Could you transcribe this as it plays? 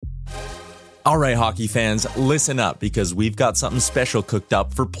All right, hockey fans, listen up because we've got something special cooked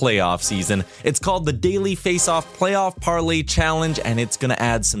up for playoff season. It's called the Daily Face-Off Playoff Parlay Challenge, and it's going to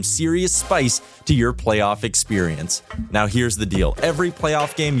add some serious spice to your playoff experience. Now, here's the deal. Every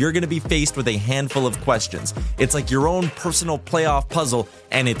playoff game, you're going to be faced with a handful of questions. It's like your own personal playoff puzzle,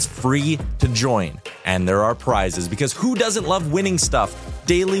 and it's free to join. And there are prizes, because who doesn't love winning stuff?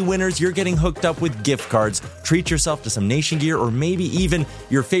 Daily winners, you're getting hooked up with gift cards. Treat yourself to some Nation gear or maybe even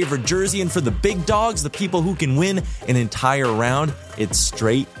your favorite jersey. And for the big dogs, the people who can win an entire round, it's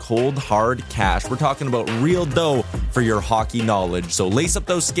straight, cold, hard cash. We're talking about real dough for your hockey knowledge. So lace up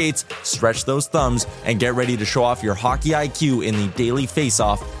those skates, stretch those thumbs, and get ready to show off your hockey IQ in the Daily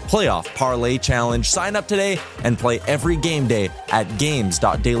Face-Off Playoff Parlay Challenge. Sign up today and play every game day at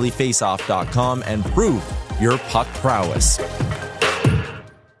games.dailyfaceoff.com and prove your puck prowess.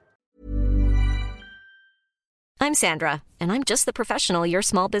 I'm Sandra, and I'm just the professional your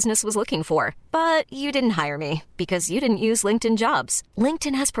small business was looking for. But you didn't hire me because you didn't use LinkedIn Jobs.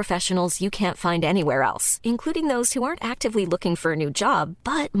 LinkedIn has professionals you can't find anywhere else, including those who aren't actively looking for a new job,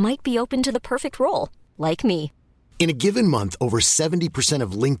 but might be open to the perfect role, like me. In a given month, over 70%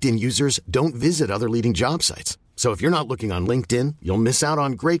 of LinkedIn users don't visit other leading job sites. So if you're not looking on LinkedIn, you'll miss out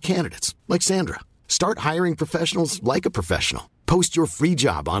on great candidates like Sandra. Start hiring professionals like a professional. Post your free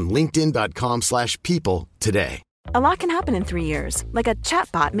job on linkedin.com/people today. A lot can happen in 3 years, like a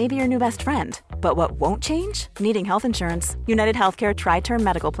chatbot may be your new best friend. But what won't change? Needing health insurance. United Healthcare Tri-Term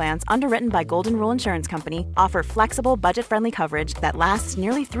Medical Plans, underwritten by Golden Rule Insurance Company, offer flexible, budget-friendly coverage that lasts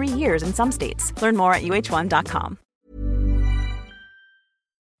nearly 3 years in some states. Learn more at uh1.com.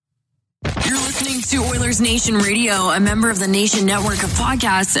 You're listening to Oilers Nation Radio, a member of the Nation Network of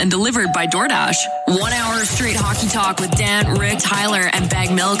podcasts and delivered by DoorDash. 1 hour of straight hockey talk with Dan, Rick, Tyler, and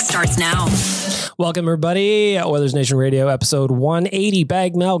Bag Milk starts now. Welcome, everybody. Oilers Nation Radio, episode 180.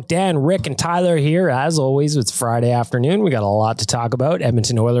 Bag Milk, Dan, Rick, and Tyler here. As always, it's Friday afternoon. We got a lot to talk about.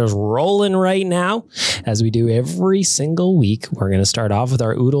 Edmonton Oilers rolling right now, as we do every single week. We're going to start off with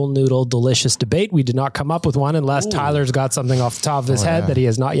our Oodle Noodle Delicious debate. We did not come up with one unless Tyler's got something off the top of his head that he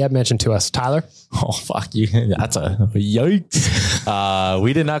has not yet mentioned to us. Tyler? Oh, fuck you. That's a yikes.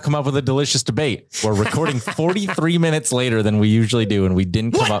 We did not come up with a delicious debate. We're recording 43 minutes later than we usually do, and we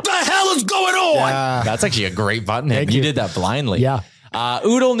didn't come up. What the hell is going on? That's actually a great button. You did that blindly. Yeah.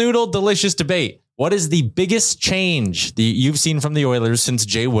 Oodle Noodle Delicious debate. What is the biggest change that you've seen from the Oilers since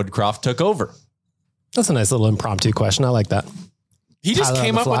Jay Woodcroft took over? That's a nice little impromptu question. I like that. He just Tyler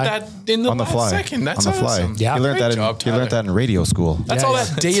came up with that in the on the last fly. second. That's on the fly. awesome. Yeah. He learned that in radio school. That's all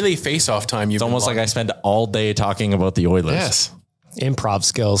that daily face-off time. It's almost like I spend all day talking about the Oilers. Yes. Improv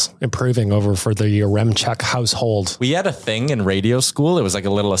skills improving over for the Yaremchuk household. We had a thing in radio school. It was like a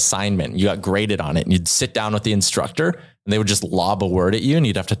little assignment. You got graded on it, and you'd sit down with the instructor, and they would just lob a word at you, and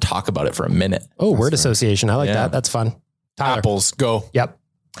you'd have to talk about it for a minute. Oh, word association. I like that. That's fun. Tyler. Apples, go. Yep.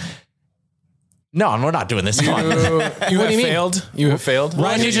 No, we're not doing this one. You have failed. You have failed.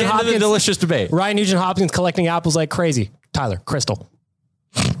 Ryan Nugent Hopkins, the delicious debate. Ryan Nugent Hopkins collecting apples like crazy. Tyler, Crystal.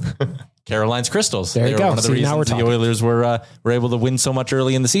 Caroline's Crystals. There you They were go. one of the See, now reasons we're the talking. Oilers were able to win so much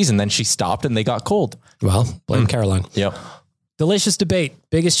early in the season. Then she stopped and they got cold. Well, blame Caroline. Yep. Delicious debate.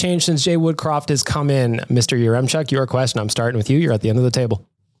 Biggest change since Jay Woodcroft has come in. Mr. Yaremchuk, your question. I'm starting with you. You're at the end of the table.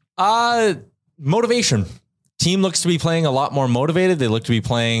 Motivation. Team looks to be playing a lot more motivated. They look to be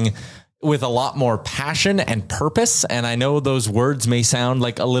playing with a lot more passion and purpose. And I know those words may sound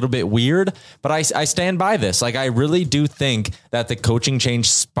like a little bit weird, but I stand by this. Like, I really do think that the coaching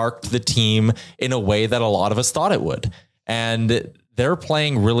change sparked the team in a way that a lot of us thought it would. And they're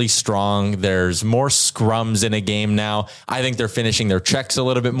playing really strong. There's more scrums in a game now. I think they're finishing their checks a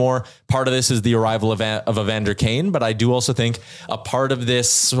little bit more. Part of this is the arrival of Evander Kane, but I do also think a part of this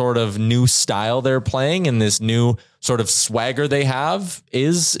sort of new style they're playing and this new sort of swagger they have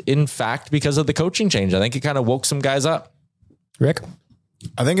is, in fact, because of the coaching change. I think it kind of woke some guys up. Rick?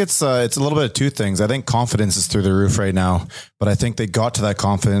 I think it's a little bit of two things. I think confidence is through the roof right now, but I think they got to that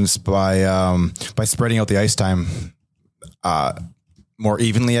confidence by spreading out the ice time more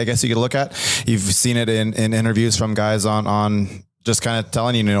evenly, I guess you could look at. You've seen it in interviews from guys on just kind of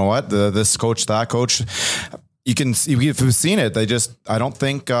telling you know what, this coach, that coach. You've seen it. I don't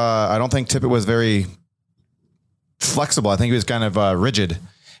think Tippett was very flexible. I think he was kind of rigid.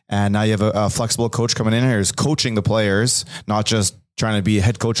 And now you have a flexible coach coming in here who's coaching the players, not just trying to be a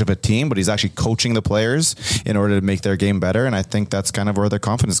head coach of a team, but he's actually coaching the players in order to make their game better. And I think that's kind of where their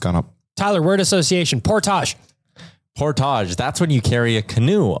confidence gone up. Tyler, word association. Portage. Portage, that's when you carry a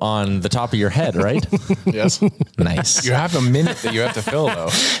canoe on the top of your head, right? Yes. Nice. You have a minute that you have to fill, though.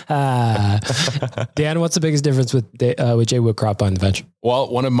 Dan, what's the biggest difference with Jay Woodcroft on the bench? Well,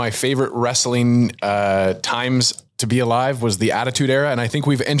 one of my favorite wrestling times to be alive was the Attitude Era, and I think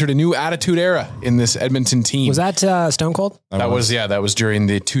we've entered a new Attitude Era in this Edmonton team. Was that Stone Cold? That was during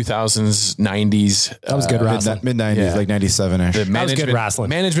the 2000s, 90s. That was good wrestling. Mid 90s, like 97ish. That was good wrestling.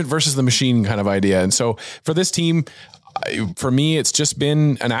 Management versus the machine kind of idea. And so for this team, for me, it's just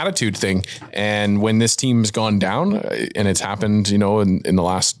been an attitude thing. And when this team's gone down, and it's happened, in the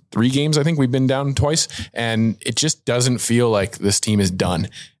last 3 games, I think we've been down twice, and it just doesn't feel like this team is done.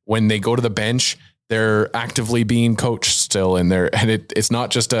 When they go to the bench, they're actively being coached still in there. And it's not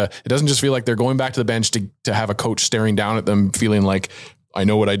just it doesn't just feel like they're going back to the bench to have a coach staring down at them, feeling like, I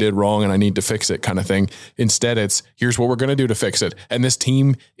know what I did wrong and I need to fix it kind of thing. Instead, it's here's what we're going to do to fix it. And this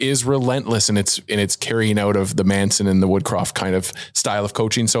team is relentless in its carrying out of the Manson and the Woodcroft kind of style of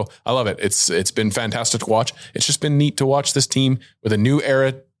coaching. So I love it. It's been fantastic to watch. It's just been neat to watch this team with a new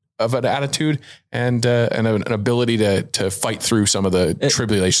era of an attitude and an ability to fight through some of the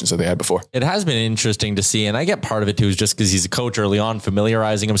tribulations that they had before. It has been interesting to see, and I get part of it too is just because he's a coach early on,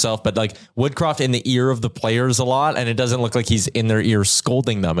 familiarizing himself, but like Woodcroft in the ear of the players a lot, and it doesn't look like he's in their ears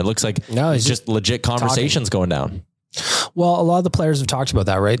scolding them. It looks like he's just legit conversations going down. Well, a lot of the players have talked about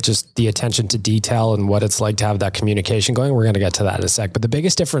that, right? Just the attention to detail and what it's like to have that communication going. We're going to get to that in a sec. But the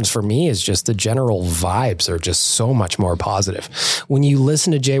biggest difference for me is just the general vibes are just so much more positive. When you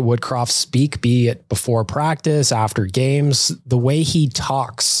listen to Jay Woodcroft speak, be it before practice, after games, the way he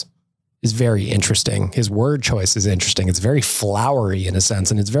talks is very interesting. His word choice is interesting. It's very flowery in a sense,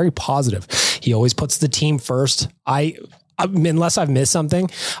 and it's very positive. He always puts the team first. Unless I've missed something,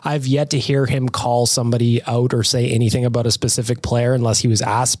 I've yet to hear him call somebody out or say anything about a specific player unless he was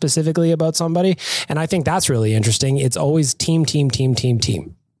asked specifically about somebody. And I think that's really interesting. It's always team.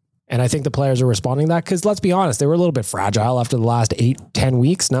 And I think the players are responding to that because let's be honest, they were a little bit fragile after the last 8-10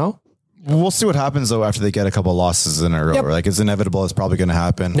 weeks. No? We'll see what happens though after they get a couple of losses in a row. Yep. Like it's inevitable. It's probably going to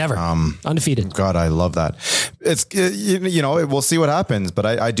happen. Never undefeated. God, I love that. It's we'll see what happens, but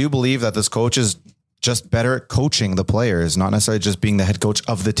I do believe that this coach is just better at coaching the players, not necessarily just being the head coach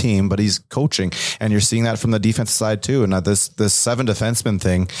of the team, but he's coaching. And you're seeing that from the defensive side too. And this 7 defenseman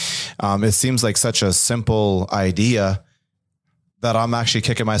thing, it seems like such a simple idea that I'm actually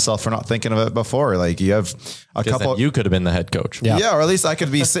kicking myself for not thinking of it before. Like you have a couple, you could have been the head coach. Yeah. Or at least I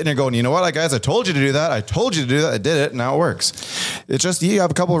could be sitting here going, you know what, guys, I told you to do that. I told you to do that. I did it. Now it works. It's just, you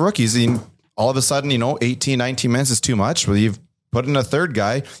have a couple of rookies and all of a sudden, 18, 19 minutes is too much. Well, you've put in a third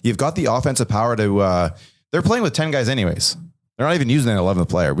guy. You've got the offensive power to, they're playing with 10 guys anyways. They're not even using an 11th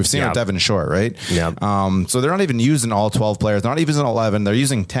player. We've seen it with Devin Short, right? Yeah. So they're not even using all 12 players. They're not even using 11. They're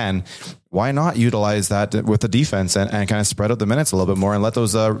using 10. Why not utilize that with the defense and kind of spread out the minutes a little bit more and let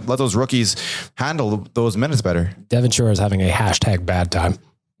those rookies handle those minutes better? Devin Short is having a #bad time.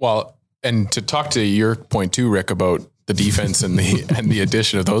 Well, and to talk to your point too, Rick, about the defense and the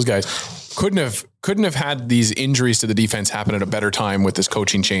addition of those guys, couldn't have had these injuries to the defense happen at a better time with this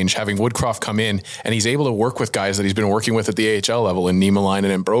coaching change, having Woodcroft come in and he's able to work with guys that he's been working with at the AHL level in Niemelainen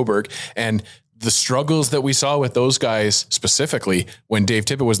and Broberg. And the struggles that we saw with those guys specifically when Dave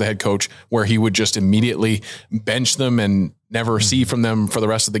Tippett was the head coach, where he would just immediately bench them and never see from them for the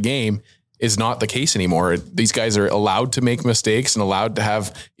rest of the game, is not the case anymore. These guys are allowed to make mistakes and allowed to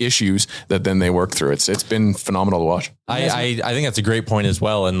have issues that then they work through. It's been phenomenal to watch. I think that's a great point as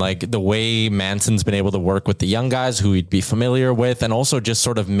well. And like the way Manson's been able to work with the young guys who he'd be familiar with, and also just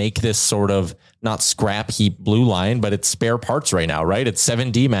sort of make this sort of not scrap heap blue line, but it's spare parts right now, right? It's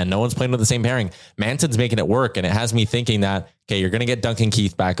 7D man. No one's playing with the same pairing. Manson's making it work. And it has me thinking that, okay, you're going to get Duncan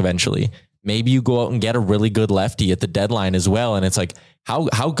Keith back eventually. Maybe you go out and get a really good lefty at the deadline as well. And it's like,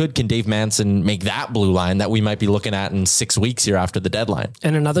 how good can Dave Manson make that blue line that we might be looking at in 6 weeks here after the deadline?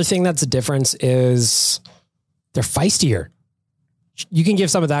 And another thing that's a difference is they're feistier. You can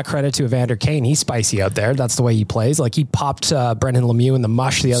give some of that credit to Evander Kane. He's spicy out there. That's the way he plays. Like he popped Brendan Lemieux in the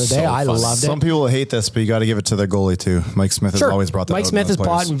mush the other day. I loved it. Some people hate this, but you got to give it to their goalie too. Mike Smith has always brought that. Mike Smith has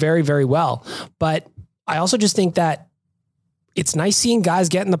bought very, very well. But I also just think that it's nice seeing guys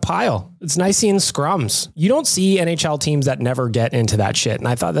get in the pile. It's nice seeing scrums. You don't see NHL teams that never get into that shit. And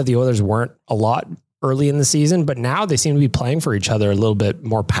I thought that the Oilers weren't a lot early in the season, but now they seem to be playing for each other a little bit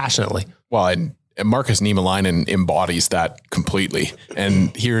more passionately. Well, and Markus Niemelainen embodies that completely.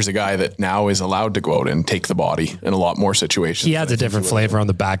 And here's a guy that now is allowed to go out and take the body in a lot more situations. He adds a different flavor on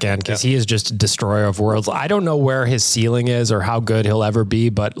the back end because he is just a destroyer of worlds. I don't know where his ceiling is or how good he'll ever be,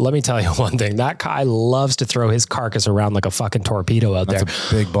 but let me tell you one thing. That guy loves to throw his carcass around like a fucking torpedo out there.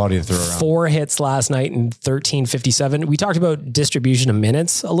 That's a big body to throw around. 4 hits last night in 13:57. We talked about distribution of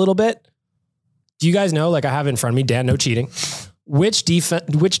minutes a little bit. Do you guys know, like I have in front of me, Dan, no cheating, which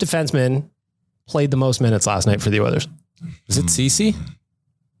defenseman played the most minutes last night for the Oilers? Is it CC?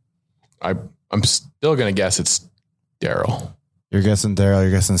 I'm still going to guess it's Daryl. You're guessing Daryl.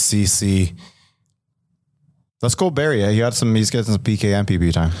 You're guessing CC. Let's go Barry. He's getting some PK and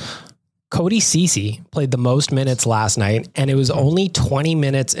PP time. Cody Ceci played the most minutes last night, and it was only 20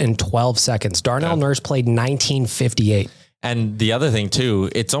 minutes and 12 seconds. Darnell Nurse played 19:58. And the other thing too,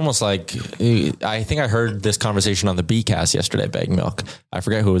 it's almost like, I think I heard this conversation on the B-cast yesterday, Bag Milk. I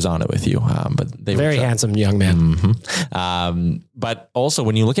forget who was on it with you, but they very handsome young man. Mm-hmm. But also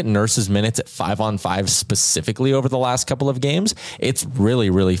when you look at Nurse's minutes at 5-on-5 specifically over the last couple of games, it's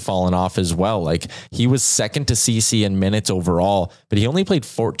really, really fallen off as well. Like he was second to CC in minutes overall, but he only played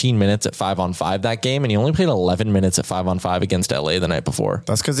 14 minutes at 5-on-5 that game. And he only played 11 minutes at 5-on-5 against LA the night before.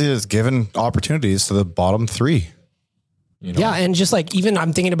 That's because he was given opportunities to the bottom 3. You know? Yeah, and just like even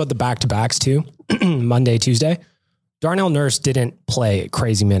I'm thinking about the back-to-backs too, Monday, Tuesday. Darnell Nurse didn't play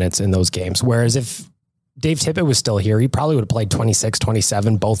crazy minutes in those games. Whereas if Dave Tippett was still here, he probably would have played 26,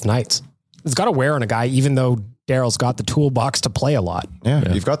 27 both nights. It's got to wear on a guy, even though Daryl's got the toolbox to play a lot.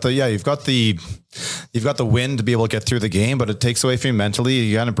 Yeah. You've got the win to be able to get through the game, but it takes away from you mentally.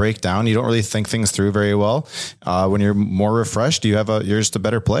 You kind of break down. You don't really think things through very well. When you're more refreshed, you're just a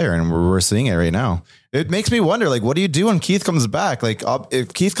better player, and we're seeing it right now. It makes me wonder, like, what do you do when Keith comes back? Like,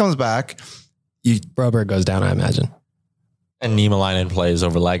 if Keith comes back, Broberg goes down, I imagine. And Niemelainen plays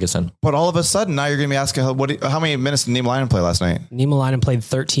over Lagesson. But all of a sudden, now you're going to be asking, how many minutes did Niemelainen play last night? Niemelainen played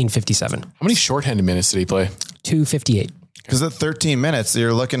 13:57. How many shorthanded minutes did he play? 2:58. Because at 13 minutes,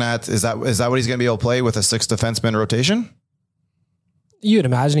 you're looking at, is that what he's going to be able to play with a 6 defenseman rotation? You'd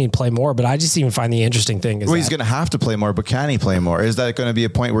imagine he'd play more, but I just even find the interesting thing is he's going to have to play more, but can he play more? Is that going to be a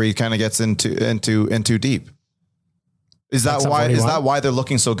point where he kind of gets into deep? Is that why they're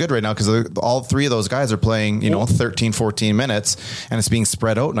looking so good right now? Because all 3 of those guys are playing, 13, 14 minutes, and it's being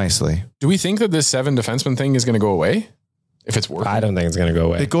spread out nicely. Do we think that this 7 defenseman thing is going to go away? If it's working? I don't think it's going to go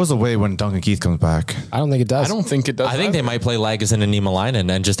away. It goes away when Duncan Keith comes back. I don't think it does. I don't think it does. I think they might play Lagesson and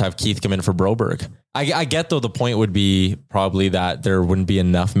Niemelainen and just have Keith come in for Broberg. I get, though, the point would be probably that there wouldn't be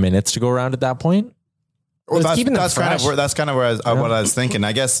enough minutes to go around at that point. Well, that's kind of where what I was thinking.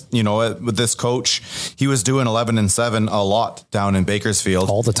 I guess, with this coach, he was doing 11-7 a lot down in Bakersfield.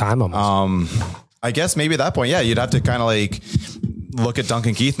 All the time almost. I guess maybe at that point, you'd have to kind of like look at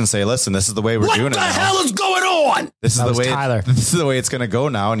Duncan Keith and say, listen, this is the way we're doing it. What the hell is going on? This is the way Tyler. This is the way it's going to go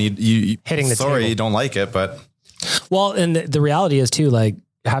now. And you hitting the table. you don't like it, but well, and the reality is too, like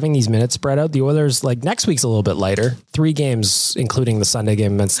having these minutes spread out, the Oilers, like next week's a little bit lighter. 3 games, including the Sunday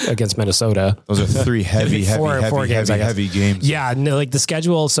game against Minnesota. Those are 3 heavy games. Yeah. No, like the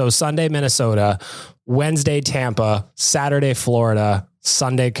schedule. So Sunday, Minnesota, Wednesday, Tampa, Saturday, Florida,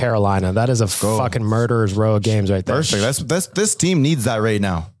 Sunday, Carolina. That is a fucking murderer's row of games right there. Perfect. This team needs that right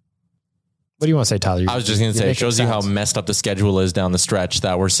now. What do you want to say, Tyler? I was just going to say, it shows you how messed up the schedule is down the stretch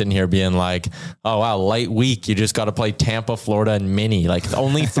that we're sitting here being like, oh, wow, light week. You just got to play Tampa, Florida, and Mini. Like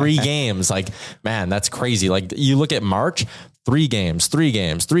only 3 games. Like, man, that's crazy. Like you look at March, 3 games,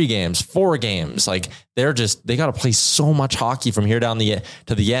 4 games. Like they got to play so much hockey from here down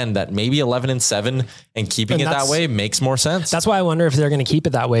to the end that maybe 11-7 and keeping it that way makes more sense. That's why I wonder if they're going to keep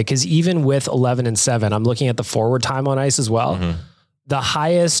it that way. Cause even with 11-7, I'm looking at the forward time on ice as well. Mm-hmm. The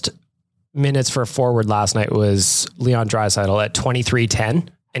highest minutes for a forward last night was Leon Draisaitl at 23:10,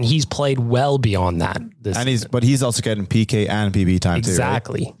 and he's played well beyond that. But he's also getting PK and PB time too,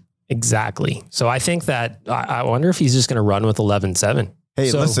 right? Exactly. So I think that I wonder if he's just going to run with 11-7.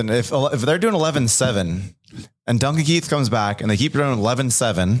 Hey, listen, if they're doing 11-7 and Duncan Keith comes back and they keep doing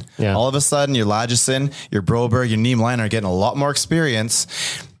 11-7, all of a sudden your Lagesson, your Broberg, your Niemelainen are getting a lot more experience.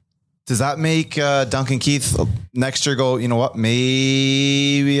 Does that make Duncan Keith next year go, you know what,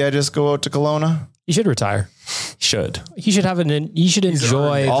 maybe I just go out to Kelowna? He should retire. He should have he should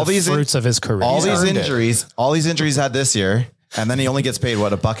enjoy all the fruits of his career. All these injuries had this year. And then he only gets paid,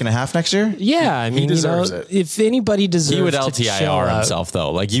 what, $1.50 next year? Yeah, I mean, if anybody deserves, he would LTIR himself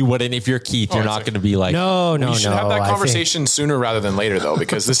though. Like you wouldn't, if you're Keith, you're not going to be like, no. You should have that conversation sooner rather than later though,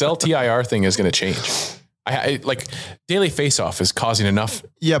 because this LTIR thing is going to change. I like daily face-off is causing enough.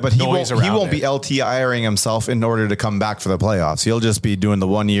 Yeah, but he won't around be LTIring himself in order to come back for the playoffs. He'll just be doing the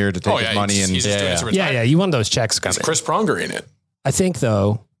 1 year to take his money. He's just doing it to retire. Yeah. You want those checks It's coming. Chris Pronger in it. I think,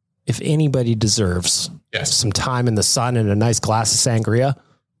 though, if anybody deserves some time in the sun and a nice glass of sangria,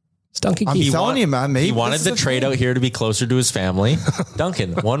 it's Duncan Keith. I'm telling you, man. Maybe He wanted the trade out here to be closer to his family.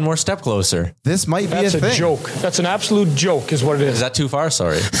 Duncan, one more step closer. This might be That's a a thing. joke. That's an absolute joke is what it Is is. that too far?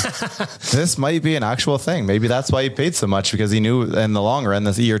 Sorry. This might be an actual thing. Maybe that's why he paid so much, because he knew in the long run,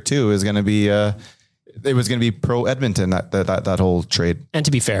 this year 2 is going to be, it was going to be pro Edmonton, that whole trade. And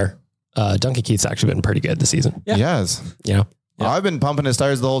to be fair, Duncan Keith's actually been pretty good this season. Yeah. Yes. You know? I've been pumping his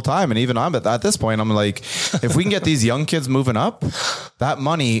tires the whole time. And even I'm at this point, I'm like, if we can get these young kids moving up, that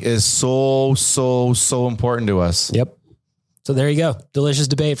money is so important to us. Yep. So there you go. Delicious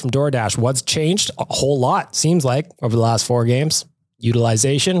debate from DoorDash. What's changed? A whole lot, seems like, over the last 4 games.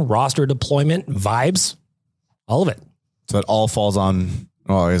 Utilization, roster deployment, vibes, all of it. So it all falls on,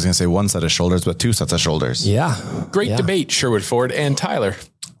 I was going to say 1 set of shoulders, but 2 sets of shoulders. Yeah. Great debate, Sherwood Ford and Tyler.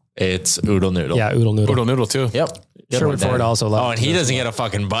 It's Oodle Noodle. Yeah, Oodle Noodle. Oodle Noodle too. Yep. Sherwood Ford also loves. Oh, and he doesn't get a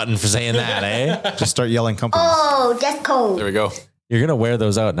fucking button for saying that, eh? Just start yelling companies. Oh, that's cold. There we go. You're going to wear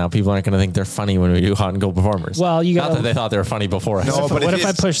those out now. People aren't going to think they're funny when we do Hot and Cold Performers. Well, you got Not that they thought they were funny before. No, but what if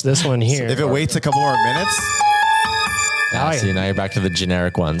I push this one here? If it waits a couple more minutes, See, now you're back to the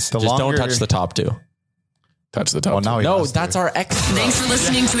generic ones. Just don't touch the top 2. Touch the top. Oh, now he No, does that's our ex. Thanks for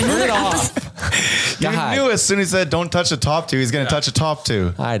listening to another episode. You knew as soon as he said don't touch the top 2, he's going to touch the top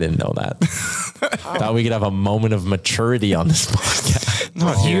 2. I didn't know that. Thought we could have a moment of maturity on this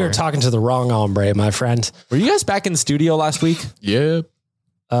podcast. You are talking to the wrong hombre, my friend. Were you guys back in the studio last week? Yep.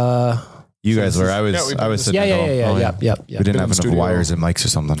 You guys were. I was sitting at home. Yeah. We didn't have enough studio. wires and mics or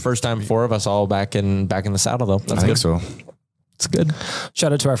something. First time 4 of us all back in the saddle though. That's I good. think so. It's good.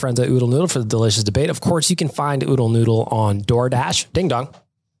 Shout out to our friends at Oodle Noodle for the delicious debate. Of course, you can find Oodle Noodle on DoorDash. Ding dong.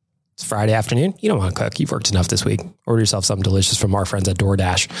 It's Friday afternoon. You don't want to cook. You've worked enough this week. Order yourself something delicious from our friends at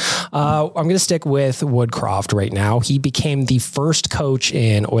DoorDash. I'm going to stick with Woodcroft right now. He became the first coach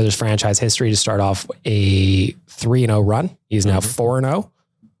in Oilers franchise history to start off a 3-0 run. He's now 4-0.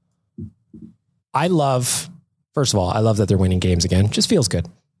 First of all, I love that they're winning games again. Just feels good.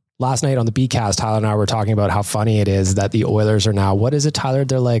 Last night on the Bcast, Tyler and I were talking about how funny it is that the Oilers are now, what is it, Tyler?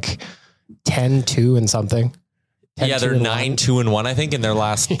 They're like 10-2 and something. Yeah, they're 9-2-1, I think, in their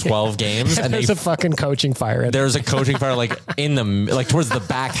last 12 games. And there's a fucking coaching fire. There's a coaching fire towards the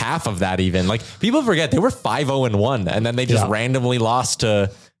back half of that even. Like people forget they were 5-0-1 and then they just randomly lost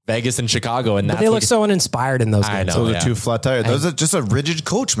to Vegas and Chicago. And they look so uninspired in those games. I know. So they're 2 flat tires. Those are just a rigid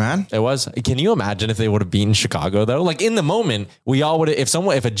coach, man. It was. Can you imagine if they would have beaten Chicago though? Like in the moment, we all would have,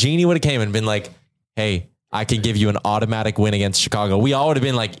 if a genie would have came and been like, hey, I can give you an automatic win against Chicago. We all would have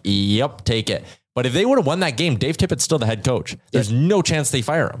been like, yep, take it. But if they would have won that game, Dave Tippett's still the head coach. There's no chance they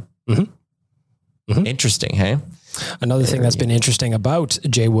fire him. Mm-hmm. Interesting, hey? Another thing that's been interesting about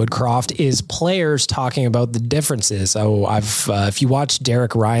Jay Woodcroft is players talking about the differences. So if you watched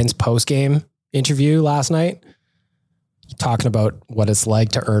Derek Ryan's post-game interview last night, talking about what it's like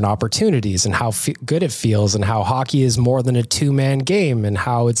to earn opportunities and how good it feels and how hockey is more than a 2-man game and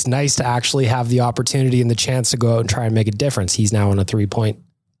how it's nice to actually have the opportunity and the chance to go out and try and make a difference. He's now on a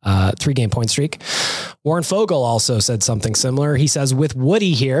 3-game point streak. Warren Fogle also said something similar. He says, with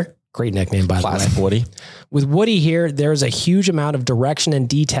Woody here, great nickname, by Classic the way. Woody. With Woody here, there's a huge amount of direction and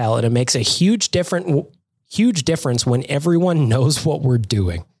detail, and it makes a huge difference when everyone knows what we're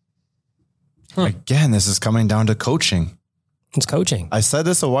doing. Again, this is coming down to coaching. It's coaching. I said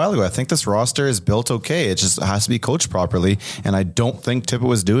this a while ago. I think this roster is built okay. It just has to be coached properly. And I don't think Tippett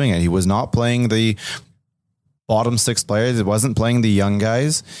was doing it. He was not playing the bottom 6 players. It wasn't playing the young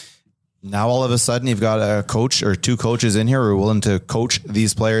guys. Now all of a sudden you've got a coach or 2 coaches in here who are willing to coach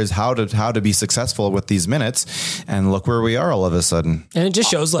these players how to be successful with these minutes. And look where we are all of a sudden. And it just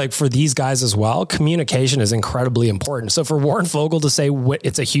shows like for these guys as well, communication is incredibly important. So for Warren Fogle to say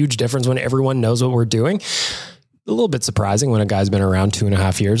it's a huge difference when everyone knows what we're doing, a little bit surprising when a guy's been around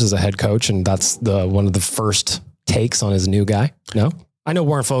 2.5 years as a head coach. And that's one of the first takes on his new guy. No? I know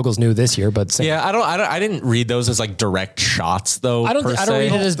Warren Fogle's new this year, but I didn't read those as like direct shots though. I don't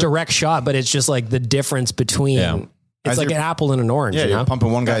read it as direct shot, but it's just like the difference between it's like an apple and an orange. Yeah, you know? you're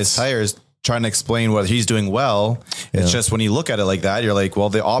pumping one guy's tires, trying to explain what he's doing well. It's just when you look at it like that, you're like, well,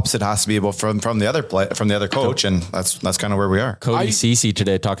 the opposite has to be able from the other coach, and that's kind of where we are. Cody Ceci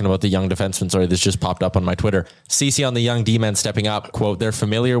today talking about the young defenseman. Sorry, this just popped up on my Twitter. Ceci on the young D-men stepping up. Quote: they're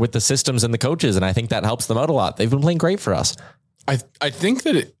familiar with the systems and the coaches, and I think that helps them out a lot. They've been playing great for us. I think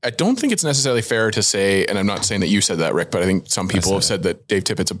that I don't think it's necessarily fair to say, and I'm not saying that you said that, Rick, but I think some people have said that Dave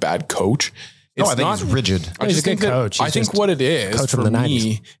Tippett's a bad coach. No, I think he's rigid. I He's just a think good that, coach. He's I think just what it is coach for from the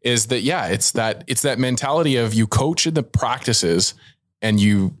me 90s. is that, it's that mentality of you coach in the practices and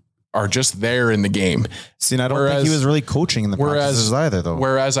you are just there in the game. See, and I don't think he was really coaching in the practices either, though.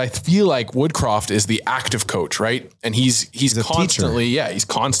 Whereas I feel like Woodcroft is the active coach, right? And he's a constantly, he's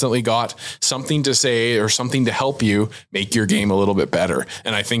constantly got something to say or something to help you make your game a little bit better.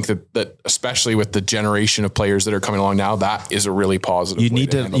 And I think that especially with the generation of players that are coming along now, that is a really positive. You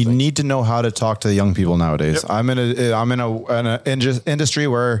need to know how to talk to the young people nowadays. Yep. I'm in a industry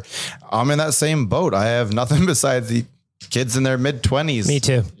where I'm in that same boat. I have nothing besides the kids in their mid-20s. Me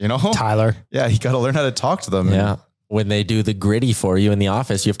too. You know, Tyler. Yeah, you got to learn how to talk to them. Yeah. When they do the gritty for you in the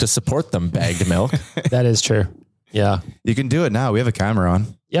office, you have to support them, bagged milk. That is true. Yeah. You can do it now. We have a camera on.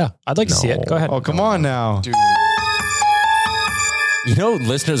 Yeah. I'd like to see it. Go ahead. Oh, come on now. Dude. You know,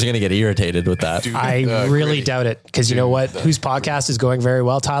 listeners are going to get irritated with that. Dude, I really gritty. doubt it. Because you know what? Whose podcast is going very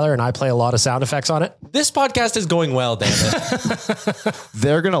well, Tyler, and I play a lot of sound effects on it. This podcast is going well, damn it.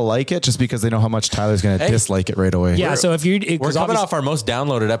 They're going to like it just because they know how much Tyler's going to dislike it right away. Yeah. So if you, We're coming off our most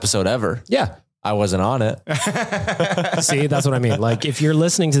downloaded episode ever. Yeah. I wasn't on it. See, that's what I mean. Like if you're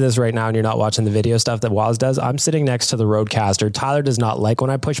listening to this right now and you're not watching the video stuff that Waz does, I'm sitting next to the Rodecaster. Tyler does not like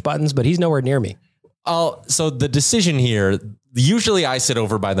when I push buttons, but he's nowhere near me. Oh, so the decision here, usually I sit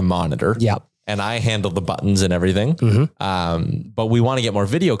over by the monitor. Yep. And I handle the buttons and everything. But we want to get more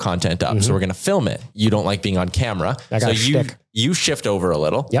video content up. So we're going to film it. You don't like being on camera. I got So a shtick. you shift over a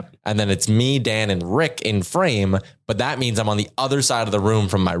little. Yep. And then it's me, Dan, and Rick in frame. But that means I'm on the other side of the room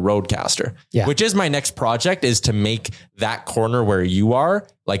from my Rodecaster. Yeah. Which is my next project, is to make that corner where you are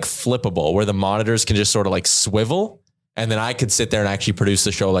like flippable, where the monitors can just sort of like swivel. And then I could sit there and actually produce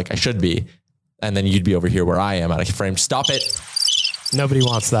the show like I should be. And then you'd be over here where I am out of frame. Stop it. Nobody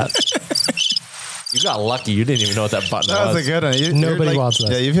wants that. You got lucky. You didn't even know what that button That was a good one. Nobody wants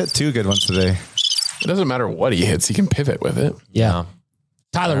that. Yeah, you've hit two good ones today. It doesn't matter what he hits. He can pivot with it. Yeah.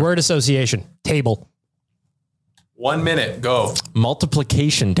 Tyler, word association. Table. 1 minute. Go.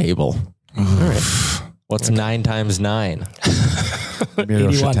 Multiplication table. All right. What's 9 times 9? Miro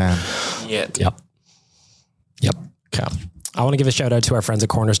 81. Shatan. Yep. Okay. I want to give a shout out to our friends at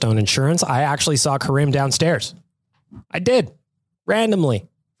Cornerstone Insurance. I actually saw Karim downstairs. I did. Randomly.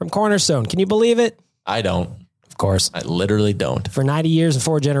 From Cornerstone. Can you believe it? I don't. Of course. I literally don't. For 90 years and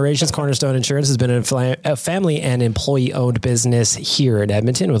 4 generations, Cornerstone Insurance has been a family and employee-owned business here in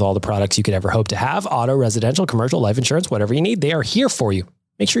Edmonton with all the products you could ever hope to have. Auto, residential, commercial, life insurance, whatever you need. They are here for you.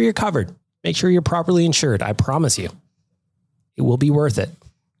 Make sure you're covered. Make sure you're properly insured. I promise you. It will be worth it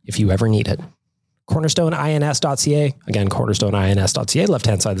if you ever need it. CornerstoneINS.ca. Again, CornerstoneINS.ca.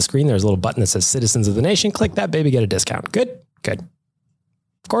 Left-hand side of the screen, there's a little button that says Citizens of the Nation. Click that, baby, get a discount. Good? Good.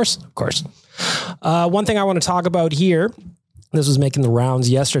 Of course. One thing I want to talk about here, this was making the rounds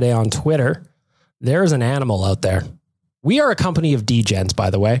yesterday on Twitter. There's an animal out there. We are a company of degens,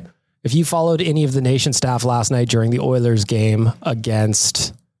 by the way. If you followed any of the Nation staff last night during the Oilers game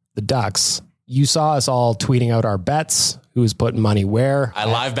against the Ducks, you saw us all tweeting out our bets, who's putting money where. I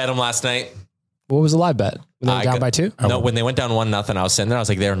live bet them last night. What was the live bet? When they were down by 2? No, when they went down 1-0, I was sitting there. I was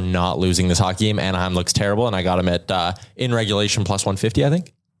like, they're not losing this hockey game. Anaheim looks terrible. And I got them at in regulation plus 150, I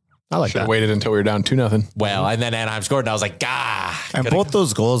think. I like Should have that. waited until we were down 2-0. Well, and then Anaheim scored, and I was like, And both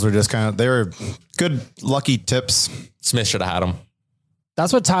those goals were just they were good, lucky tips. Smith should have had them.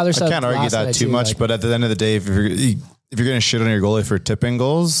 That's what Tyler said. I can't argue last that night too much, like- but at the end of the day, if you're going to shit on your goalie for tipping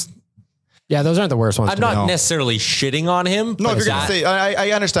goals, yeah, those aren't the worst ones. I'm to not me. necessarily shitting on him. no, but if you're going to say,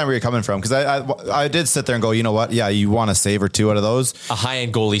 I understand where you're coming from, because I did sit there and go, you know what? Yeah, you want to save or 2 out of those. a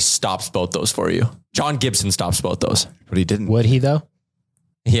high-end goalie stops both those for you. John Gibson stops both those. But he didn't. Would he though?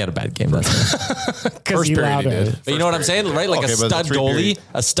 He had a bad game. That's it. Because he period he allowed it. did. But you know what I'm saying, right? Like Okay, a but stud the 3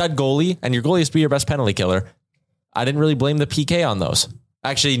 goalie, and your goalie has to be your best penalty killer. I didn't really blame the PK on those.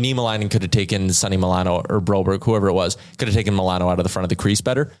 Actually, Niemelainen could have taken Sonny Milano or Broberg, whoever it was, could have taken Milano out of the front of the crease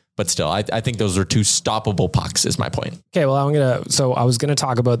better. But still, I think those are 2 stoppable pucks is my point. Okay, well, I was going to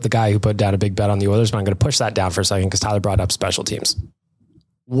talk about the guy who put down a big bet on the Oilers, but I'm going to push that down for a second because Tyler brought up special teams.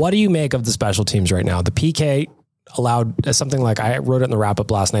 What do you make of the special teams right now? The PK allowed something like, I wrote it in the wrap up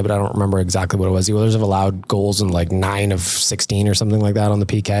last night, but I don't remember exactly what it was. The Oilers have allowed goals in like 9 of 16 or something like that on the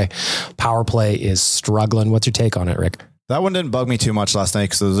PK. Power play is struggling. What's your take on it, Rick? That one didn't bug me too much last night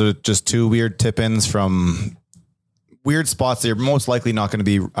because those are just 2 weird tip-ins from weird spots that you're most likely not going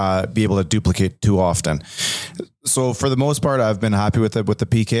to be able to duplicate too often. So for the most part, I've been happy with it with the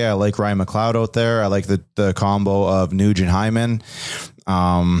PK. I like Ryan McLeod out there. I like the combo of Nuge and Hyman.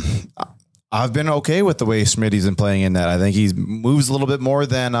 I've been okay with the way Smitty's been playing in that. I think he moves a little bit more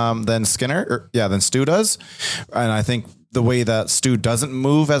than Skinner, than Stu does. And I think the way that Stu doesn't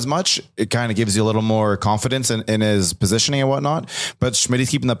move as much, it kind of gives you a little more confidence in his positioning and whatnot. But Schmidt's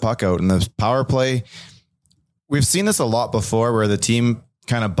keeping the puck out, and the power play, we've seen this a lot before where the team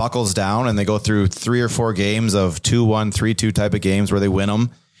kind of buckles down and they go through 3 or 4 games of 2-1, 3-2 type of games where they win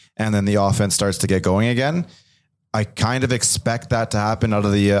them. And then the offense starts to get going again. I kind of expect that to happen out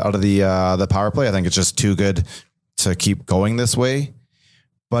of the power play. I think it's just too good to keep going this way.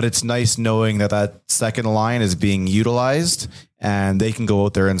 But it's nice knowing that second line is being utilized and they can go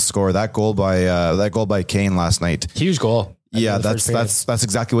out there and score. That goal by Kane last night. Huge goal. Yeah, that's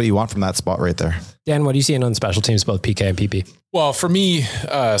exactly what you want from that spot right there. Dan, what are you seeing on special teams, both PK and PP? Well, for me,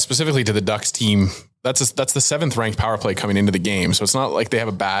 specifically to the Ducks team, that's the 7th ranked power play coming into the game. So it's not like they have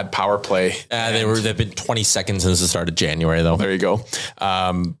a bad power play. They've been 22nd since the start of January, though. There you go.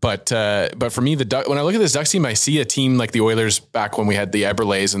 But for me, when I look at this Ducks team, I see a team like the Oilers back when we had the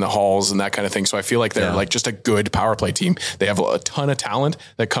Eberles and the Halls and that kind of thing. So I feel like they're like just a good power play team. They have a ton of talent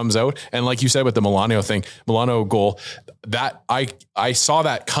that comes out. And like you said with the Milano goal, that I saw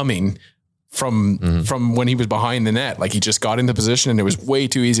that coming from when he was behind the net. Like he just got into position and it was way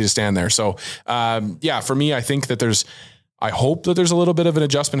too easy to stand there. So for me, I think that I hope that there's a little bit of an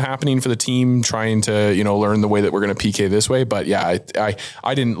adjustment happening for the team trying to, learn the way that we're going to PK this way. But yeah,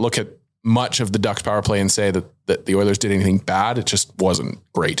 I didn't look at much of the Ducks power play and say that the Oilers did anything bad. It just wasn't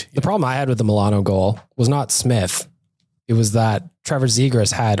great. The problem I had with the Milano goal was not Smith. It was that Trevor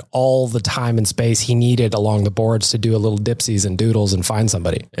Zegras had all the time and space he needed along the boards to do a little dipsies and doodles and find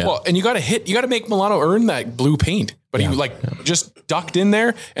somebody. Yeah. Well, and you got to make Milano earn that blue paint, but he just ducked in there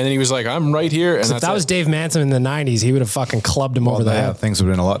and then he was like, I'm right here. And if that was Dave Manson in the 90s, he would have fucking clubbed him over the head. Things would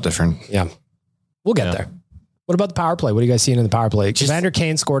have been a lot different. Yeah. We'll get there. What about the power play? What are you guys seeing in the power play? Evander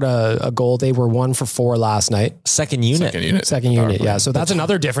Kane scored a goal. They were 1 for 4 last night. Second unit. Yeah. So that's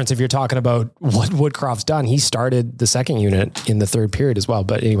another difference if you're talking about what Woodcroft's done. He started the second unit in the third period as well.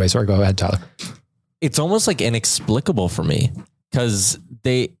 But anyway, sorry, go ahead, Tyler. It's almost like inexplicable for me because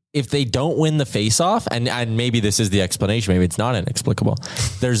if they don't win the faceoff, and maybe this is the explanation, maybe it's not inexplicable.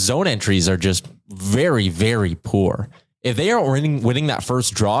 Their zone entries are just very, very poor. If they aren't winning that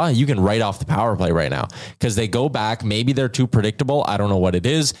first draw, you can write off the power play right now because they go back. Maybe they're too predictable. I don't know what it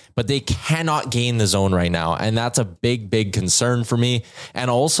is, but they cannot gain the zone right now. And that's a big, big concern for me.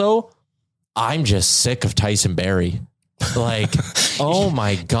 And also, I'm just sick of Tyson Barrie. Like, oh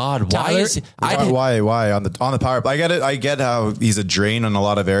my God. Why on the power play? I get how he's a drain on a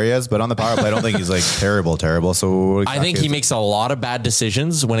lot of areas, but on the power play, I don't think he's like terrible. So I think he makes a lot of bad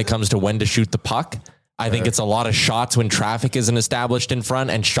decisions when it comes to when to shoot the puck. I think it's a lot of shots when traffic isn't established in front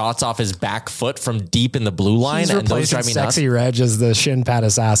and shots off his back foot from deep in the blue line. He's and those drive me nuts. Sexy Reg as the shin pad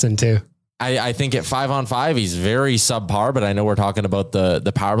assassin too. I think at 5-on-5, he's very subpar, but I know we're talking about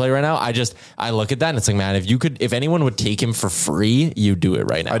the power play right now. I look at that and it's like, man, if anyone would take him for free, you do it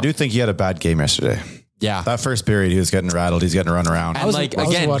right now. I do think he had a bad game yesterday. Yeah. That first period, he was getting rattled. He's getting run around. And you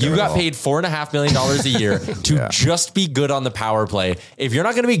got paid $4.5 million a year to just be good on the power play. If you're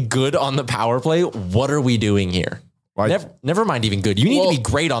not going to be good on the power play, what are we doing here? Never mind even good. You need to be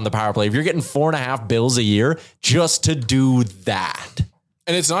great on the power play. If you're getting $4.5 billion a year just to do that.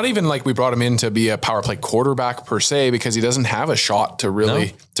 And it's not even like we brought him in to be a power play quarterback per se, because he doesn't have a shot to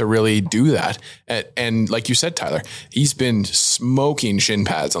really do that. And like you said, Tyler, he's been smoking shin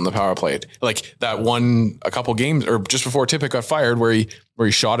pads on the power play. Like that a couple games or just before Tippett got fired where he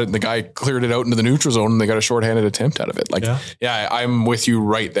shot it and the guy cleared it out into the neutral zone and they got a shorthanded attempt out of it. I'm with you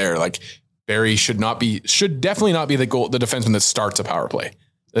right there. Like Barrie should definitely not be the defenseman that starts a power play.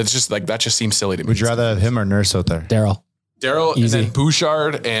 It's just like, that just seems silly to me. Would you rather have him or Nurse out there? Daryl and then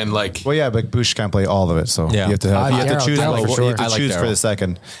Bouchard and like... Well, yeah, but Bouchard can't play all of it. So you have to choose for the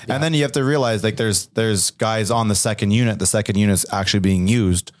second. Yeah. And then you have to realize like there's guys on the second unit. The second unit's actually being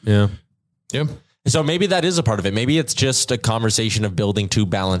used. Yeah. So maybe that is a part of it. Maybe it's just a conversation of building 2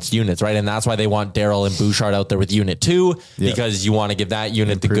 balanced units, right? And that's why they want Daryl and Bouchard out there with unit 2, because you want to give that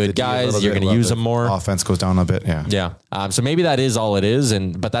unit the good guys. You're going to use them more. Offense goes down a bit. Yeah. So maybe that is all it is.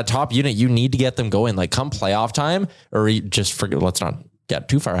 But that top unit, you need to get them going. Like come playoff time, or just forget. Let's not get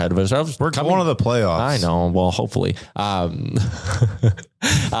too far ahead of ourselves. We're coming to the playoffs. I know. Well, hopefully. Coming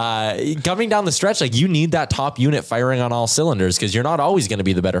down the stretch, like you need that top unit firing on all cylinders because you're not always going to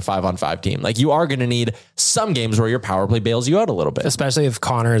be the better 5-on-5 team. Like you are going to need some games where your power play bails you out a little bit. Especially if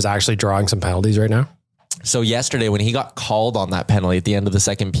Connor is actually drawing some penalties right now. So yesterday when he got called on that penalty at the end of the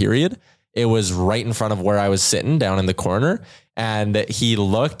second period, it was right in front of where I was sitting down in the corner. And he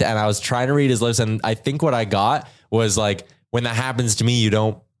looked and I was trying to read his lips. And I think what I got was like, when that happens to me, you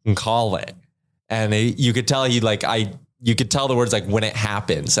don't call it. And you could tell he like, you could tell the words like when it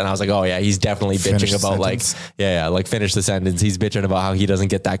happens. And I was like, oh yeah, he's definitely Finish bitching the about sentence. like finish the sentence. He's bitching about how he doesn't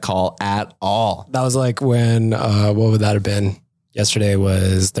get that call at all. That was like when, what would that have been? Yesterday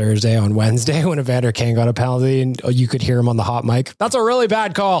was Thursday. On Wednesday, when Evander Kane got a penalty and you could hear him on the hot mic. That's a really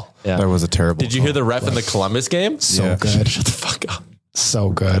bad call. Yeah. That was a terrible. Did you hear the ref in the Columbus game? So good. Shut the fuck up. So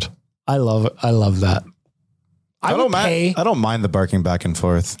good. I love it. I love that. I don't would pay. I don't mind the barking back and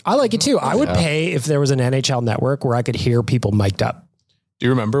forth. I like it too. I would pay if there was an NHL network where I could hear people mic'd up. Do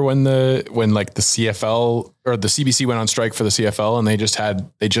you remember when like the CFL or the CBC went on strike for the CFL and they just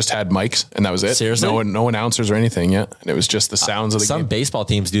had mics and that was it? Seriously? No announcers or anything yet. And it was just the sounds of the Some game. baseball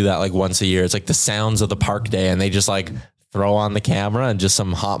teams do that like once a year. It's like the sounds of the park day, and they just like throw on the camera and just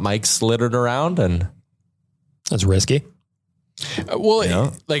some hot mics littered around. And That's risky. And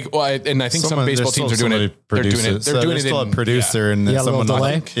I think some baseball teams are doing it. They're doing it. They're doing it still in a producer and Yeah, a little someone.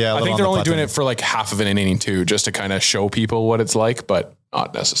 delay. I I think they're only doing it for like half of an inning too, just to kind of show people what it's like, but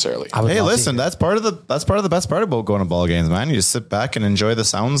not necessarily. I would Hey, love to listen, hear. that's part of the best part about going to ball games, man. You just sit back and enjoy the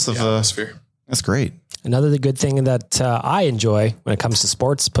sounds of Atmosphere. That's great. Another good thing that I enjoy when it comes to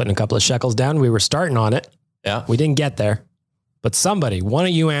sports, putting a couple of shekels down. We were starting on it. yeah, We didn't get there, but one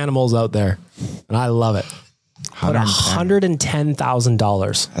of you animals out there, and I love it, put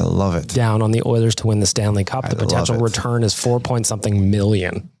 $110,000 I love it. down on the Oilers to win the Stanley Cup. The love potential it. return is 4-point-something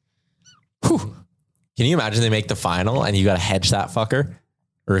million. can you imagine they make the final and you got to hedge that fucker?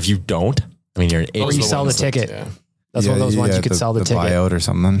 Or if you don't, I mean, you're an Or idiot. you sell the ticket. That's one of those ones you could sell the ticket. buyout or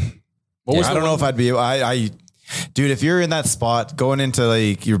something. was I the don't know one- if I'd be. Dude, if you're in that spot going into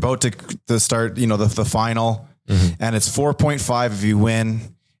like you're about to start, the final, and it's 4.5 if you win,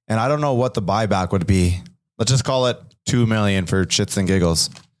 and I don't know what the buyback would be. Let's just call it $2 million for shits and giggles.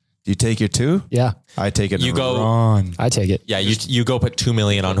 Do you take your 2? Yeah, I take it. You go- Run. I take it. Yeah, you go put $2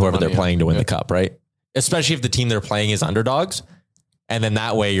 million on whoever they're money, playing to win yeah. the cup, right? Especially if the team they're playing is underdogs. And then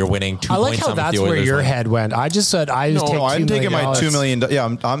that way you're winning 2 I like points how on what that's the where Oilers your win. head went. I just said I just take No, I'm $2 taking my million. $2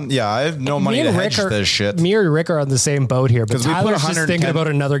 million. Yeah, I have no money Me to and hedge Rick this shit. Me or Rick are on the same boat here, but 'Cause we put Tyler's just 110 thinking about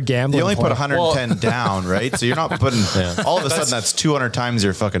another gambling. You only put play. 110 down, right? So you're not putting. All of a sudden, that's 200 times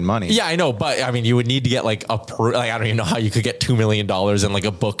your fucking money. Yeah, I know, but I mean, you would need to get like I don't even know how you could get $2 million in like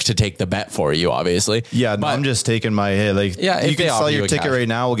a book to take the bet for you, obviously. Yeah, no, but I'm just taking my hit. Like, Yeah, you if they can offer sell you your a ticket cash. right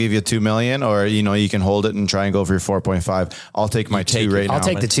now. We'll give you $2 million, or you can hold it and try and go for your 4.5. I'll take my take 2 it. right now. I'll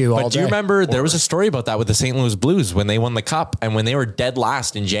take the 2 all But do you day. remember there was a story about that with the St. Louis Blues when they won the cup and when they were dead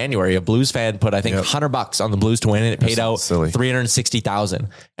last in January, a Blues fan put, I think, $100 on the Blues to win and it paid out silly. $360,000.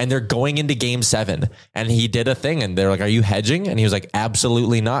 And they're going into game 7 and he did a thing and they're like, are you hedging? And he was like,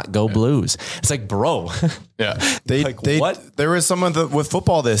 absolutely not. Go Blues. It's like, bro. Yeah. what? There was someone with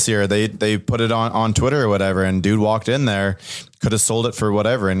football this year. They put it on Twitter or whatever, and dude walked in there, could have sold it for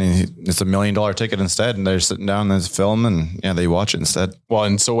whatever, and it's $1 million ticket instead. And they're sitting down and film, and they watch it instead. Well,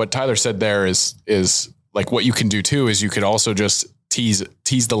 and so what Tyler said there is like what you can do too is you could also just tease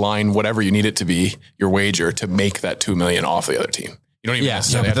the line, whatever you need it to be, your wager to make that 2 million off the other team. You don't even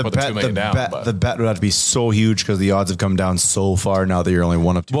necessarily have to put the 2 million down. But The bet would have to be so huge because the odds have come down so far now that you're only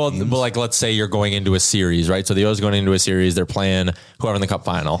one of 2 Well, teams. like let's say you're going into a series, right? So the Oilers going into a series, they're playing whoever in the cup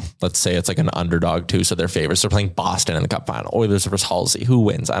final. Let's say it's like an underdog too, so they're favorites. They're playing Boston in the cup final. Oilers versus Halsey. Who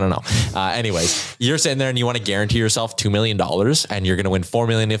wins? I don't know. Anyways, you're sitting there and you want to guarantee yourself $2 million, and you're going to win $4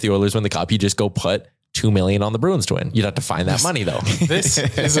 million if the Oilers win the cup. You just go put $2 million on the Bruins to win. You'd have to find that money though. this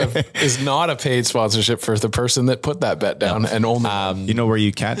is not a paid sponsorship for the person that put that bet down and only. You know where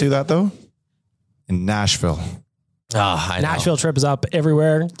you can't do that though? In Nashville. I know. Nashville trip is up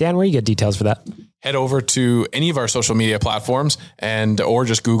everywhere. Dan, where you get details for that? Head over to any of our social media platforms or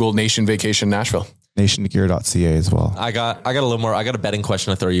just Google Nation Vacation Nashville. Nationgear.ca as well. I got a little more. I got a betting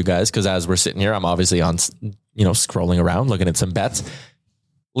question to throw you guys because as we're sitting here, I'm obviously on, scrolling around looking at some bets.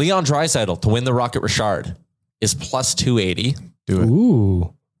 Leon Draisaitl to win the Rocket Richard is plus 280. Do it.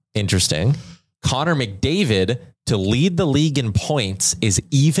 Ooh. Interesting. Connor McDavid to lead the league in points is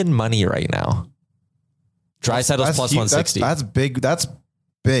even money right now. Draisaitl's plus 160. That's big. That's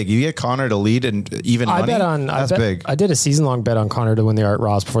big. You get Connor to lead and even money. That's big. I did a season-long bet on Connor to win the Art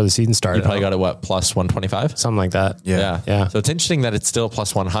Ross before the season started. You probably got it, what, plus 125? Something like that. Yeah. So it's interesting that it's still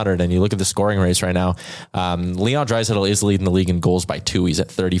plus 100. And you look at the scoring race right now. Leon Draisaitl is leading the league in goals by 2. He's at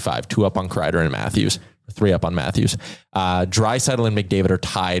 35, 2 up on Kreider and Matthews, 3 up on Matthews. Draisaitl and McDavid are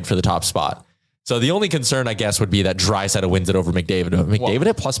tied for the top spot. So the only concern, I guess, would be that Draisaitl wins it over McDavid. But McDavid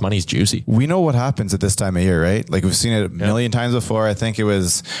at plus money is juicy. We know what happens at this time of year, right? Like we've seen it a million times before. I think it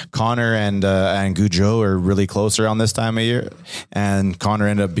was Connor and Goudreau are really close around this time of year, and Connor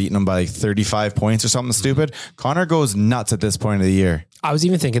ended up beating him by like 35 points or something stupid. Connor goes nuts at this point of the year. I was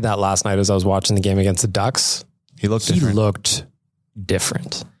even thinking that last night as I was watching the game against the Ducks. He looked different. looked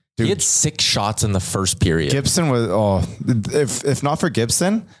different. He had 6 shots in the first period. Gibson was, if not for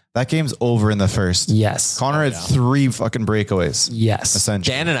Gibson, that game's over in the first. Yes. Connor had 3 fucking breakaways. Yes.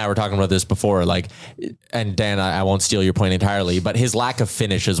 Essentially. Dan and I were talking about this before, and Dan, I won't steal your point entirely, but his lack of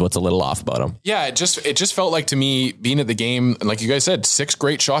finish is what's a little off about him. Yeah, it just felt like to me being at the game, and like you guys said, 6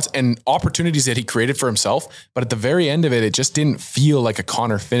 great shots and opportunities that he created for himself. But at the very end of it, it just didn't feel like a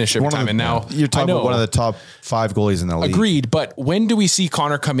Connor finish every time. And now you're talking about one of the top 5 goalies in the league. Agreed. But when do we see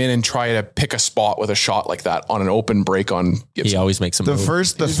Connor come in and try to pick a spot with a shot like that on an open break on Gibson? He always makes them The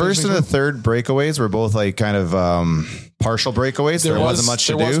first and the third breakaways were both like kind of partial breakaways. There wasn't much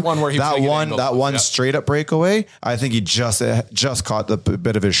to do. Was one where he that one straight up breakaway, I think he just caught the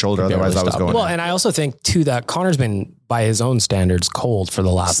bit of his shoulder. Otherwise, that was going. Well, and I also think too that Connor's been, by his own standards, cold for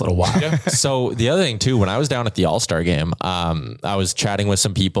the last little while. Yeah. So the other thing too, when I was down at the All-Star game, I was chatting with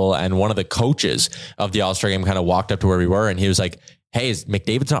some people, and one of the coaches of the All-Star game kind of walked up to where we were, and he was like, "Hey, is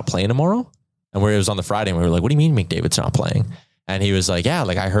McDavid's not playing tomorrow?" And where it was on the Friday, and we were like, "What do you mean McDavid's not playing?" And he was like, yeah,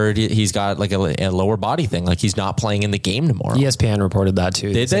 like I heard he's got like a lower body thing. Like he's not playing in the game tomorrow. ESPN reported that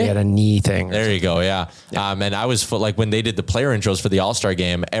too. Did they? He had a knee thing. There you go. Yeah. And I was like, when they did the player intros for the All-Star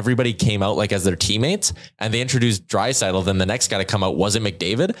game, everybody came out like as their teammates, and they introduced Draisaitl. Then the next guy to come out wasn't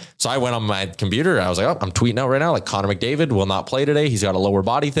McDavid. So I went on my computer and I was like, oh, I'm tweeting out right now, like Connor McDavid will not play today. He's got a lower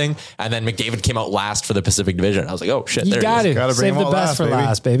body thing. And then McDavid came out last for the Pacific Division. I was like, oh shit. You got to save the best for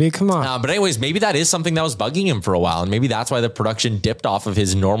last, baby. Come on. But anyways, maybe that is something that was bugging him for a while. And maybe that's why the production dipped off of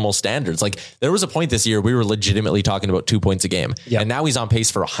his normal standards. Like there was a point this year we were legitimately talking about 2 points a game, and now he's on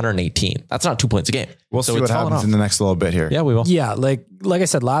pace for 118. That's not 2 points a game. We'll see what happens in the next little bit here. Yeah, we will. Yeah, like I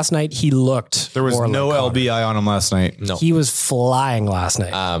said last night, he looked. There was no like LBI on him last night. No, he was flying last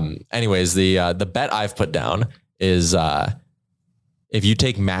night. Anyways, the bet I've put down is if you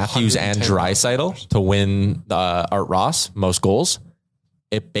take Matthews and Draisaitl to win Art Ross most goals,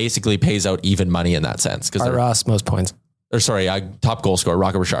 it basically pays out even money in that sense. Because Art Ross most points. Or sorry, top goal scorer,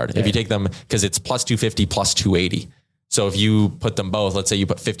 Rocket Richard. If you take them, because it's plus 250, plus 280. So if you put them both, let's say you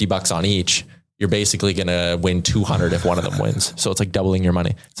put $50 on each, you're basically going to win 200 if one of them wins. So it's like doubling your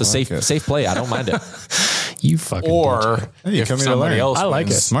money. It's a safe play. I don't mind it. You fucking if somebody else I like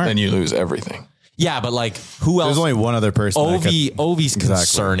wins, it. Smart. Then you lose everything. Yeah, but like who else? There's only one other person. Ovi's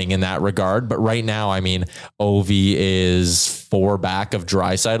concerning in that regard. But right now, I mean, Ovi is 4 back of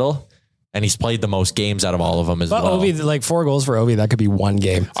Draisaitl. And he's played the most games out of all of them as well. Ovi, like 4 goals for Ovi, that could be one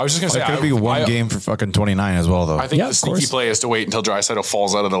game. I was just going to say, it could be one game for fucking 29 as well, though. I think the sneaky play is to wait until Draisaitl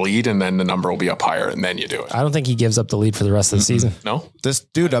falls out of the lead, and then the number will be up higher, and then you do it. I don't think he gives up the lead for the rest of the season. No? This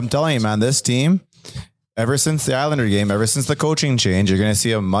dude, I'm telling you, man, this team, ever since the Islander game, ever since the coaching change, you're going to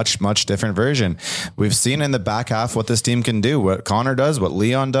see a much, much different version. We've seen in the back half what this team can do, what Connor does, what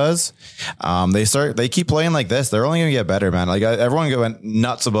Leon does. They keep playing like this. They're only going to get better, man. Like everyone went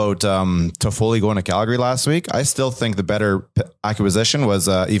nuts about Toffoli going to Calgary last week. I still think the better acquisition was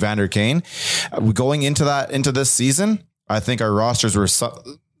Evander Kane. Going into this season, I think our rosters were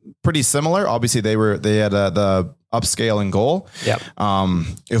pretty similar. Obviously, they had the upscale in goal. Yep.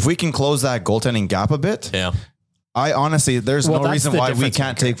 If we can close that goaltending gap a bit, I honestly, there's no reason why we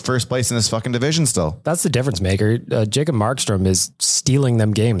can't take first place in this fucking division still. That's the difference maker. Jacob Markstrom is stealing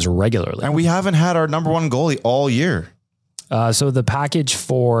them games regularly. And we haven't had our number one goalie all year. So the package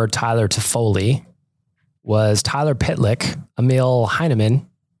for Tyler Toffoli was Tyler Pitlick, Emil Heineman,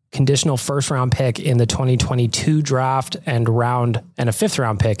 conditional first round pick in the 2022 draft and a 5th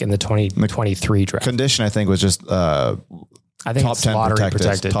round pick in the 2023 draft. Condition, I think, was just I think top 10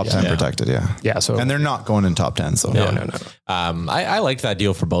 protected. Top 10 protected, yeah. Yeah. So and they're not going in top 10. So no. I liked that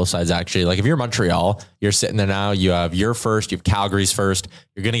deal for both sides, actually. Like if you're Montreal, you're sitting there now, you have your first, you have Calgary's first,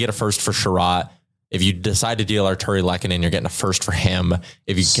 you're going to get a first for Sherratt. If you decide to deal Arturi Lehkonen, you're getting a first for him.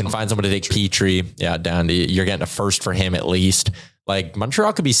 If you can find someone to take Petrie, you're getting a first for him at least. Like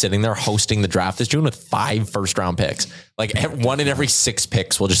Montreal could be sitting there hosting the draft this June with 5 first round picks. Like 1 in every 6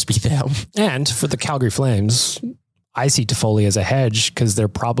 picks will just be them. And for the Calgary Flames, I see Toffoli as a hedge because they're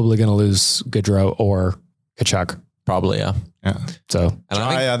probably going to lose Gaudreau or Tkachuk. Probably, yeah. So and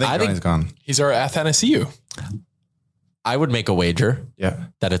I think Johnny's gone. He's our Athanasiou. I would make a wager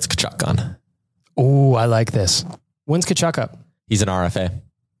that it's Tkachuk gone. Oh, I like this. When's Tkachuk up? He's an RFA.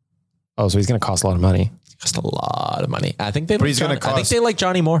 Oh, so he's going to cost a lot of money. Cost a lot of money. I think they like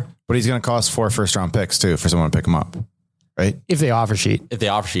Johnny Moore. But he's going to cost 4 first round picks too for someone to pick him up, right? If they offer sheet. If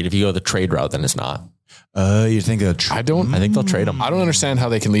you go the trade route, then it's not. You think they'll I think they'll trade him. I don't understand how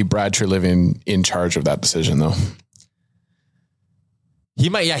they can leave Brad Treliving in charge of that decision though. He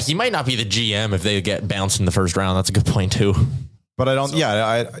might not be the GM if they get bounced in the first round. That's a good point too. But I don't.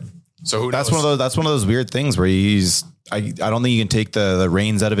 So who That's knows? one of those weird things where I don't think you can take the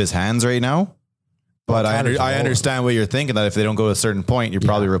reins out of his hands right now. But I understand what you're thinking, that if they don't go to a certain point, you're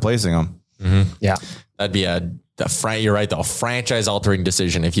probably replacing them. Mm-hmm. Yeah. That'd be you're right, though, a franchise altering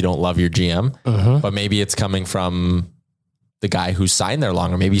decision if you don't love your GM. But maybe it's coming from the guy who signed there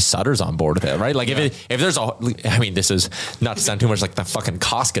longer. Maybe Sutter's on board with it, right? Like if there's this is not to sound too much like the fucking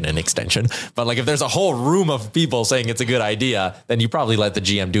Koskinen extension, but like if there's a whole room of people saying it's a good idea, then you probably let the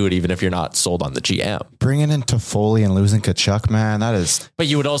GM do it, even if you're not sold on the GM. Bringing in Toffoli and losing Tkachuk, man, that is. But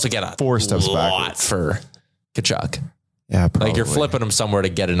you would also get a 4 steps lot backwards for Tkachuk. Yeah, probably. Like you're flipping him somewhere to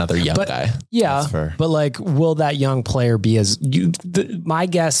get another young guy. Yeah, That's fair. but like, will that young player be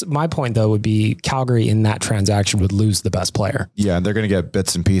my point though would be Calgary in that transaction would lose the best player. Yeah, they're going to get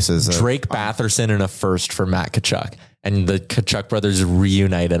bits and pieces. Drake Batherson and a first for Matt Tkachuk, and the Tkachuk brothers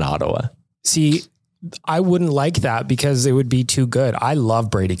reunite in Ottawa. See, I wouldn't like that because it would be too good. I love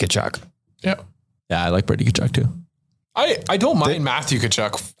Brady Tkachuk. Yeah. Yeah, I like Brady Tkachuk too. I don't mind Matthew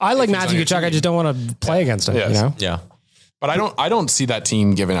Tkachuk. I like if he's on Matthew your Tkachuk. team. I just don't want to play against him. Yes. You know? Yeah. But I don't see that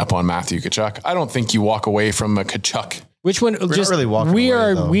team giving up on Matthew Tkachuk. I don't think you walk away from a Tkachuk. Which one? not really walking we away,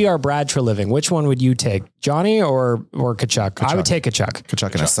 are though. we are Brad Treliving. Which one would you take, Johnny or Tkachuk? I would take Tkachuk.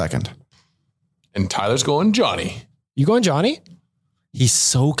 Tkachuk in a second. And Tyler's going Johnny. You going Johnny? He's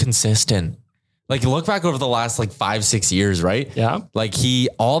so consistent. Like look back over the last 5-6 years, right? Yeah. Like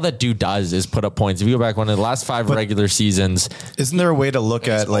all that dude does is put up points. If you go back one of the last 5 regular seasons, Isn't there a way to look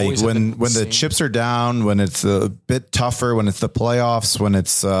at always when the same. chips are down, when it's a bit tougher, when it's the playoffs, when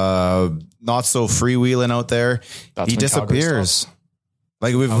it's not so freewheeling out there, That's he when Calgary disappears.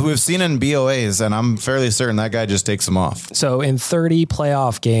 Like we've seen in BOAs, and I'm fairly certain that guy just takes them off. So in 30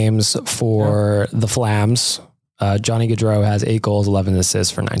 playoff games for the Flams, Johnny Gaudreau has 8 goals, 11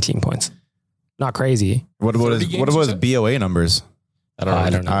 assists for 19 points. Not crazy. What about his BOA numbers? I don't know. I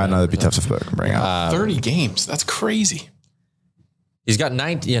don't know. I know that'd be tough to bring up. 30 games. That's crazy. He's got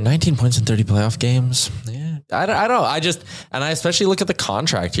 19 points in 30 playoff games. Yeah. I don't know. I especially look at the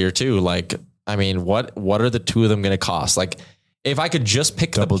contract here too. Like, I mean, what are the two of them going to cost? Like, if I could just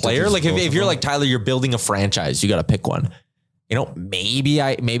pick Double the player, digits, like both if of you're them. like Tyler, you're building a franchise, you got to pick one. You know, maybe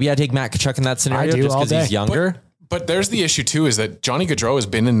I take Matt Tkachuk in that scenario do just all because he's day. younger. But there's the issue too, is that Johnny Gaudreau has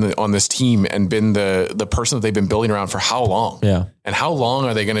been on this team and been the person that they've been building around for how long? Yeah. And how long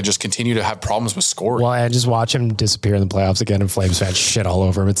are they going to just continue to have problems with scoring? Well, and just watch him disappear in the playoffs again, and Flames fans shit all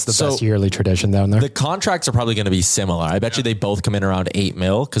over him. It's the best yearly tradition down there. The contracts are probably going to be similar. I bet you they both come in around $8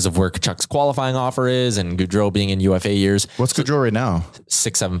 million because of where Kachuk's qualifying offer is and Gaudreau being in UFA years. What's Gaudreau right now?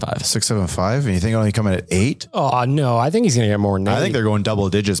 6.75. 6.75, and you think only coming at 8? Oh no, I think he's going to get more than 8. I think they're going double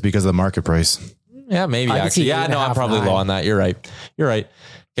digits because of the market price. Yeah, maybe I can actually. see Yeah, no, I'm 8.5, probably 9. low on that. You're right.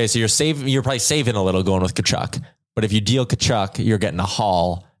 Okay, so you're probably saving a little going with Tkachuk. But if you deal Tkachuk, you're getting a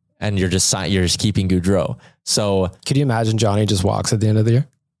haul and you're just keeping Gaudreau. So Could you imagine Johnny just walks at the end of the year?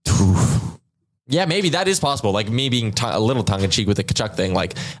 yeah, maybe that is possible. Like me being a little tongue in cheek with the Tkachuk thing.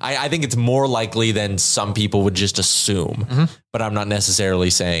 Like I think it's more likely than some people would just assume. But I'm not necessarily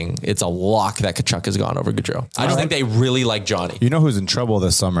saying it's a lock that Tkachuk has gone over Gaudreau. I just think they really like Johnny. You know who's in trouble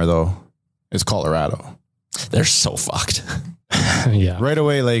this summer though? Is Colorado. They're so fucked. Yeah. Right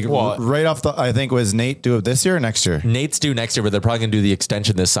away, right off the. I think was Nate do it this year or next year? Nate's due next year, but they're probably going to do the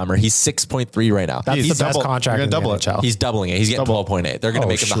extension this summer. He's 6.3 right now. That's He's the best double- contract you're in the gonna double it. NHL. He's doubling it. He's getting 12.8. They're going to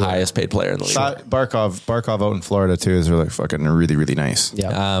make him the highest paid player in the league. Barkov out in Florida too is really fucking really, really nice.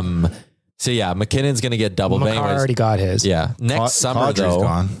 Yeah. So yeah, McKinnon's going to get double. Makar already got his. Yeah. Next summer Kadri's though,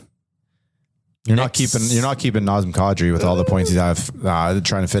 gone. You're not keeping Nazem Kadri with all the points he's have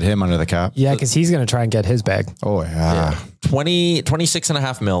trying to fit him under the cap. Yeah, because he's going to try and get his bag. Oh yeah.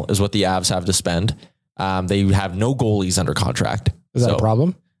 26.5 mil is what the Avs have to spend. They have no goalies under contract. Is that a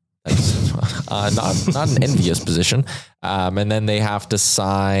problem? Not an envious position. And then they have to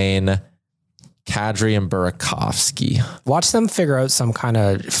sign Kadri and Burakovsky. Watch them figure out some kind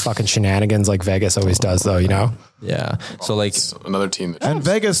of fucking shenanigans like Vegas always does, though, you know? Yeah. So like It's another team. And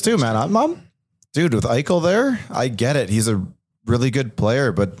Vegas too, man. I'm dude with Eichel there. I get it. He's a really good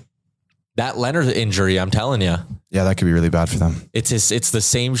player, but that Leonard injury, I'm telling you, yeah, that could be really bad for them. it's the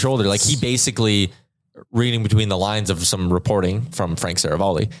same shoulder. Like he basically, reading between the lines of some reporting from Frank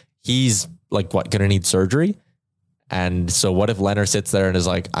Saravalli, he's like, going to need surgery. And so what if Leonard sits there and is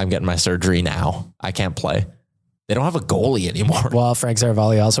like, I'm getting my surgery now. I can't play. They don't have a goalie anymore. Well, Frank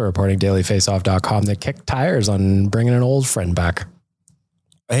Saravalli also reporting dailyfaceoff.com that kicked tires on bringing an old friend back.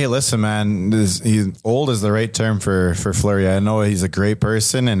 Hey, listen, man. Old is the right term for Fleury. I know he's a great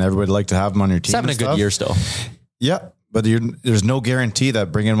person, and everybody would like to have him on your team. He's having a good year still. Yeah, But there's no guarantee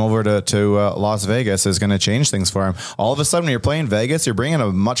that bringing him over to Las Vegas is going to change things for him. All of a sudden, when you're playing Vegas, you're bringing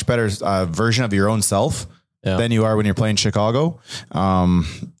a much better version of your own self than you are when you're playing Chicago.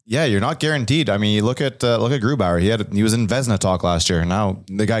 You're not guaranteed. I mean, you look at Grubauer. He was in Vezina talk last year. Now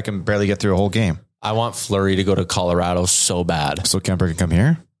the guy can barely get through a whole game. I want Fleury to go to Colorado so bad. So Kemper can come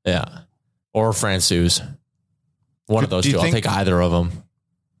here? Yeah. Or Francouz. One of those two. I'll take either of them.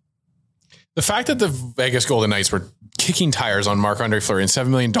 The fact that the Vegas Golden Knights were kicking tires on Marc-Andre Fleury and $7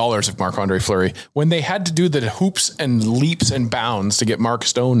 million of Marc-Andre Fleury when they had to do the hoops and leaps and bounds to get Mark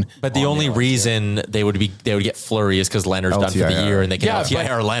Stone. But the only reason they would get Fleury is because Leonard's done for the year and they can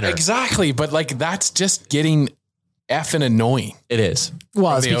LTIR Leonard. Exactly. But like, that's just getting effing annoying. It is.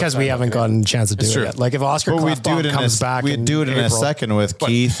 Well, it's because we haven't gotten a chance to do it yet. Like if Oscar Klefbom comes back, we'd do it in a second with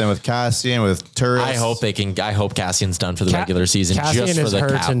Keith and with Cassian, with Turris. I hope Cassian's done for the regular season. Cassian just for is the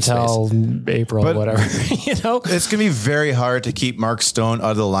hurt cap until space. April or whatever. It's going to be very hard to keep Mark Stone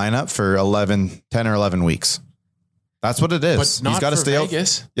out of the lineup for 10 or 11 weeks. That's what it is. But not He's got to stay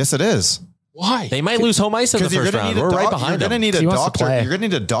Vegas. out. Yes, it is. Why? They might lose home ice in the first round. We're right behind them. You're going to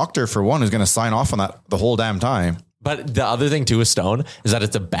need a doctor for one who's going to sign off on that the whole damn time. But the other thing too with Stone is that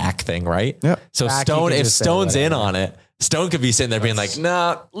it's a back thing, right? Yeah. So back, if Stone's in on it, Stone could be sitting there being like,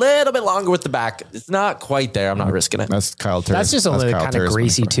 nah, little bit longer with the back. It's not quite there. I'm not risking it. That's Kyle Turris. That's just a little kind of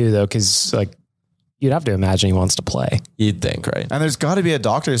greasy too, though, because like you'd have to imagine he wants to play. You'd think, right? And there's got to be a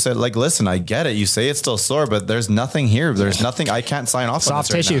doctor who said, like, listen, I get it. You say it's still sore, but there's nothing here. There's nothing. I can't sign off on soft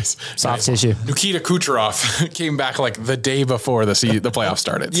tissue. Soft tissue. Nikita Kucherov came back like the day before the playoffs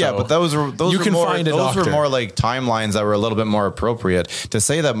started. Yeah, so but those were more like timelines that were a little bit more appropriate. To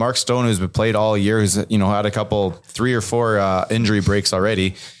say that Mark Stone, who's played all year, who's had a couple 3 or 4 injury breaks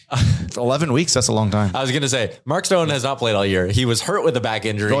already. 11 weeks, that's a long time. I was going to say, Mark Stone has not played all year. He was hurt with a back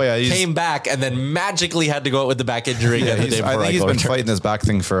injury, came back, and then magically had to go out with the back injury. I think he's been fighting this back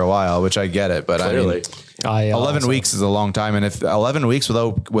thing for a while, which I get it. But clearly. 11 weeks is a long time. And if 11 weeks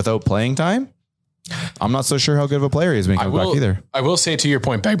without playing time, I'm not so sure how good of a player he is when he comes back either. I will say to your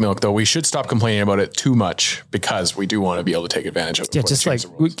point, Bag Milk, though, we should stop complaining about it too much because we do want to be able to take advantage of it. Yeah, just like,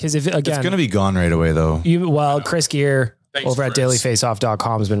 because if again, it's going to be gone right away, though. Chris Gear over at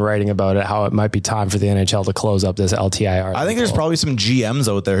dailyfaceoff.com has been writing about it, how it might be time for the NHL to close up this LTIR. I think there's probably some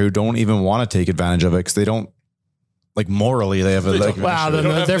GMs out there who don't even want to take advantage of it because they don't, like, morally, they have a like. Wow,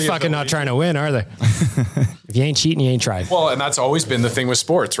 they're fucking not trying to win, are they? If you ain't cheating, you ain't trying. Well, and that's always been the thing with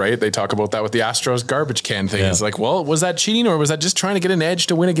sports, right? They talk about that with the Astros garbage can thing. Yeah. It's like, well, was that cheating or was that just trying to get an edge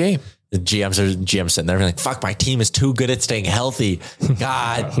to win a game? The GMs sitting there like, fuck, my team is too good at staying healthy.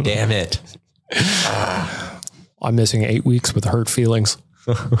 God damn it. I'm missing 8 weeks with hurt feelings.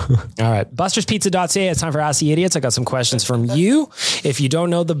 All right. Buster'sPizza.ca. It's time for Ask the Idiots. I got some questions from you. If you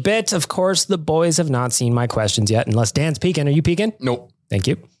don't know the bit, of course, the boys have not seen my questions yet, unless Dan's peeking. Are you peeking? Nope. Thank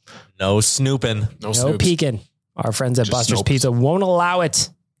you. No snooping. No peeking. Our friends at Buster's Pizza won't allow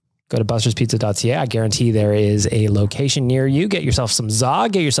it. Go to Buster'sPizza.ca. I guarantee there is a location near you. Get yourself some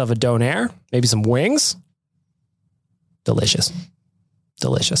Zog. Get yourself a Donair. Maybe some wings. Delicious.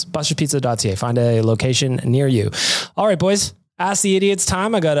 Buster'sPizza.ca. Find a location near you. All right, boys. Ask the Idiots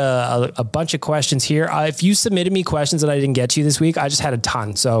time. I got a bunch of questions here. If you submitted me questions that I didn't get to this week, I just had a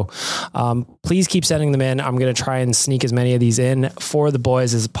ton. So please keep sending them in. I'm going to try and sneak as many of these in for the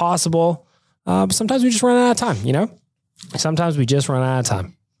boys as possible. Sometimes we just run out of time, Sometimes we just run out of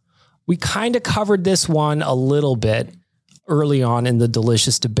time. We kind of covered this one a little bit early on in the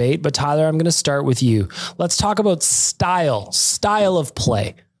delicious debate, but Tyler, I'm going to start with you. Let's talk about style of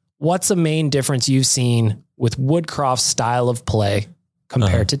play. What's the main difference you've seen with Woodcroft's style of play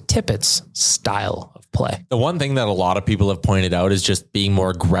compared to Tippett's style of play? The one thing that a lot of people have pointed out is just being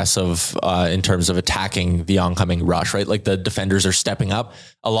more aggressive in terms of attacking the oncoming rush, right? Like the defenders are stepping up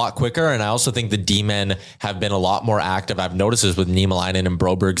a lot quicker. And I also think the D-men have been a lot more active. I've noticed this with Niemelainen and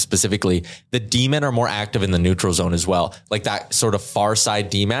Broberg specifically. The D-men are more active in the neutral zone as well. Like that sort of far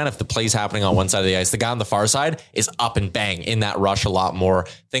side D-man, if the play's happening on one side of the ice, the guy on the far side is up and bang in that rush a lot more.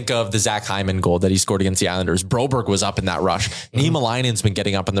 Think of the Zach Hyman goal that he scored against the Islanders. Broberg was up in that rush. Niemelainen's been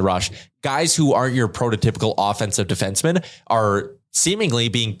getting up in the rush. Guys who aren't your prototypical offensive defensemen are seemingly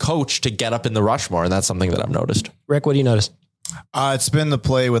being coached to get up in the rush more. And that's something that I've noticed. Rick, what do you notice? It's been the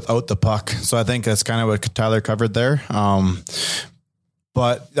play without the puck. So I think that's kind of what Tyler covered there.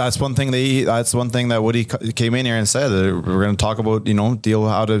 But that's one thing that Woody came in here and said that we're going to talk about,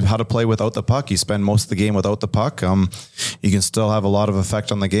 how to play without the puck. You spend most of the game without the puck. You can still have a lot of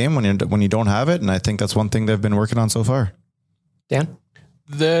effect on the game when you don't have it. And I think that's one thing they've been working on so far. Dan?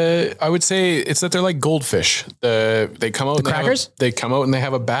 I would say it's that they're like goldfish. They come out. They come out and they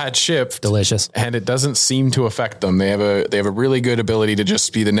have a bad shift. Delicious. And it doesn't seem to affect them. They have a really good ability to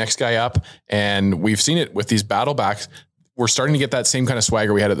just be the next guy up. And we've seen it with these battle backs. We're starting to get that same kind of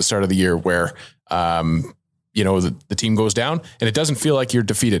swagger we had at the start of the year where, the team goes down and it doesn't feel like you're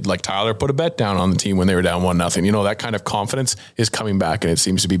defeated. Like Tyler put a bet down on the team when they were down 1-0. That kind of confidence is coming back, and it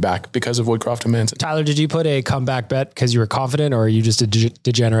seems to be back because of Woodcroft and Manson. Tyler, did you put a comeback bet because you were confident, or are you just a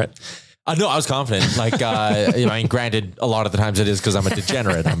degenerate? No, I was confident. Granted, a lot of the times it is because I'm a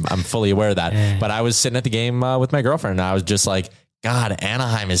degenerate. I'm fully aware of that. But I was sitting at the game with my girlfriend, and I was just like, God,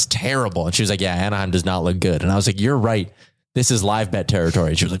 Anaheim is terrible. And she was like, yeah, Anaheim does not look good. And I was like, you're right. This is live bet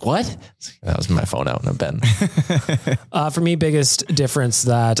territory. She was like, what? That was my phone out in a bin. For me, biggest difference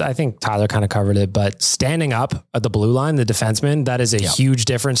that I think Tyler kind of covered it, but standing up at the blue line, the defenseman, that is a huge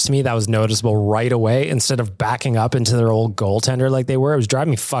difference to me. That was noticeable right away. Instead of backing up into their old goaltender like they were, it was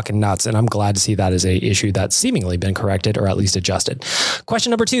driving me fucking nuts. And I'm glad to see that as a issue that's seemingly been corrected or at least adjusted. Question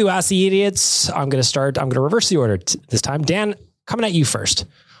number 2, Ask the Idiots. I'm going to reverse the order this time. Dan, coming at you first.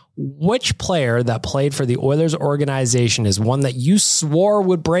 Which player that played for the Oilers organization is one that you swore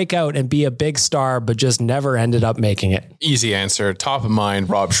would break out and be a big star, but just never ended up making it? Easy answer. Top of mind,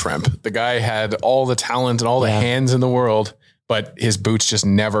 Rob Schremp. The guy had all the talent and all the hands in the world, but his boots just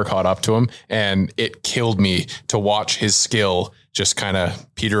never caught up to him. And it killed me to watch his skill just kind of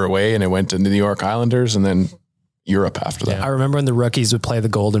peter away. And it went to the New York Islanders and then Europe after that. I remember when the rookies would play the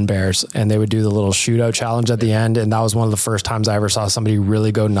Golden Bears and they would do the little shootout challenge at the end. And that was one of the first times I ever saw somebody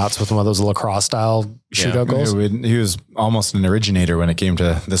really go nuts with one of those lacrosse style shootout goals. He was almost an originator when it came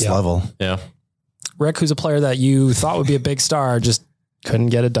to this level. Yeah. Rick, who's a player that you thought would be a big star, just couldn't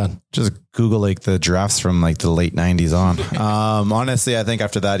get it done. Just Google the drafts from the late 90s on. Honestly, I think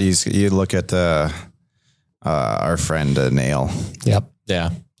after that, you look at our friend Nail. Yep.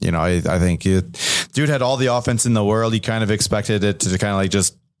 Yeah. I think dude had all the offense in the world. He kind of expected it to kind of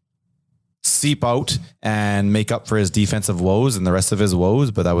just seep out and make up for his defensive woes and the rest of his woes,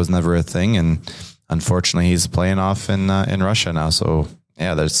 but that was never a thing. And unfortunately, he's playing off in Russia now. So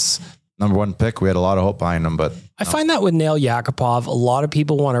yeah, there's number 1 pick. We had a lot of hope behind him, but I find that with Nail Yakupov, a lot of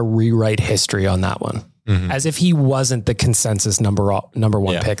people want to rewrite history on that one, as if he wasn't the consensus number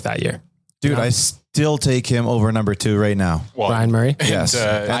 1 pick that year. Dude, I still take him over number 2 right now. Ryan Murray? Yes.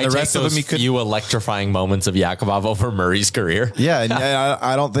 And the rest of them, few electrifying moments of Yakupov over Murray's career. Yeah. And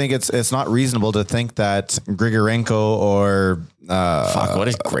I don't think it's not reasonable to think that Grigorenko or what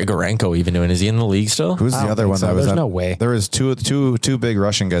is Grigorenko even doing? Is he in the league still? Who's the other one that was? There's no way. There was two big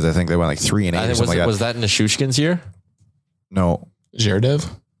Russian guys. I think they went 3 and 8 or something like that. Was that in Nishushkin's year? No. Zherdev?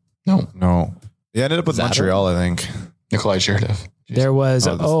 No. He ended up with Montreal, I think. Nikolai Zherdev. There was,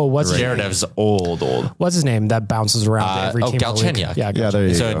 what's Zherdev's old. What's his name that bounces around to every team? Galchenyuk. Yeah, there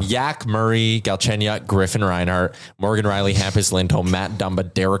you go. Yak, Murray, Galchenyuk, Griffin Reinhart, Morgan Riley, Hampus Lindholm, Matt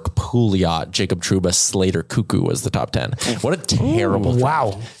Dumba, Derek Pouliot, Jacob Trouba, Slater Cuckoo was the top 10. What a terrible thing.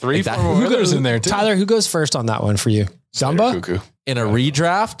 Wow. 3 Oilers in there too. Tyler, who goes first on that one for you? Dumba? Cuckoo. In a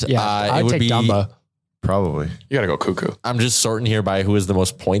redraft, I'd it would take be Dumba. Probably. You got to go Cuckoo. I'm just sorting here by who has the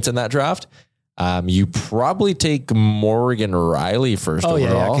most points in that draft. You probably take Morgan Riley first overall.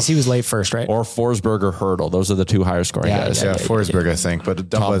 Yeah, because he was late first, right? Or Forsberg or Hurdle. Those are the 2 higher scoring guys. Yeah, Forsberg, I think. But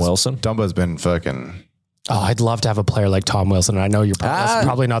Tom Wilson. Dumba's been fucking... Oh, I'd love to have a player like Tom Wilson. I know that's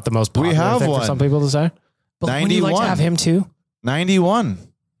probably not the most popular thing for some people to say. But 91. Would you like to have him too? 91.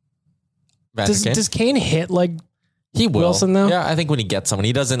 Does Kane hit he will. Wilson though? Yeah, I think when he gets someone,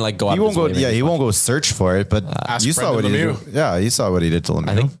 he doesn't go out. He won't go. Yeah, he won't go search for it. But you saw what he did. Yeah, you saw what he did to Lemieux.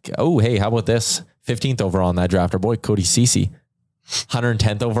 I think. Oh, hey, how about this? 15th overall in that draft. Our boy Cody Ceci.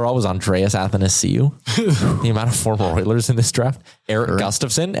 110th overall was Andreas Athanasiou. The amount of former Oilers in this draft. Eric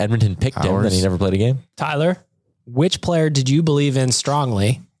Gustafson. Edmonton picked him, and he never played a game. Tyler, which player did you believe in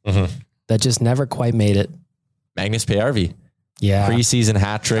strongly that just never quite made it? Magnus PRV. Yeah. Preseason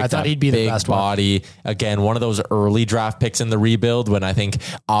hat trick. I thought he'd be the best body. Again, one of those early draft picks in the rebuild when I think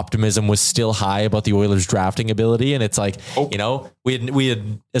optimism was still high about the Oilers drafting ability. And it's we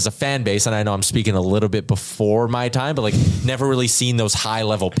had as a fan base, and I know I'm speaking a little bit before my time, but never really seen those high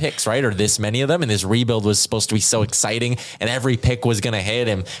level picks, right? Or this many of them. And this rebuild was supposed to be so exciting and every pick was going to hit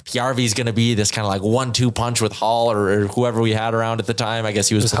him. PRV's going to be this kind of 1-2 punch with Hall or whoever we had around at the time. I guess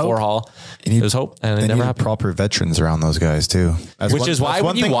he was before Hall. It was hope. And it never happened. Proper veterans around those guys too. Which is why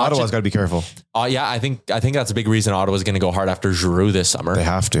when you watch Ottawa's got to be careful. Yeah, I think that's a big reason Ottawa's going to go hard after Giroux this summer. They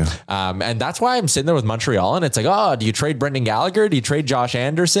have to. And that's why I'm sitting there with Montreal and it's do you trade Brendan Gallagher? Do you trade Josh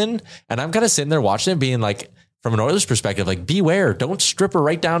Anderson? And I'm kind of sitting there watching it being from an Oilers perspective, beware, don't strip her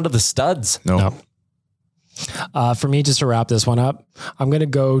right down to the studs. No. For me, just to wrap this one up, I'm going to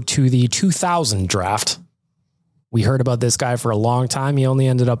go to the 2000 draft. We heard about this guy for a long time. He only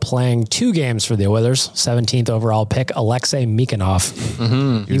ended up playing 2 games for the Oilers. 17th overall pick, Alexei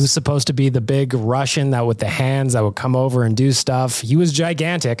Mikhanov. He was supposed to be the big Russian that with the hands that would come over and do stuff. He was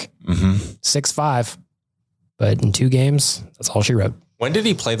gigantic, 6'5", but in 2 games, that's all she wrote. When did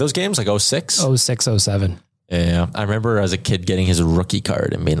he play those games? Like 06? 06, 07. Yeah. I remember as a kid getting his rookie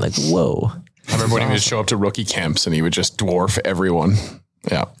card and being like, whoa. I remember when he would show up to rookie camps and he would just dwarf everyone.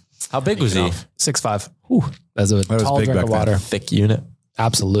 Yeah. How big was he? 6'5". Ooh, that's a tall big drink back of water. then. Thick unit.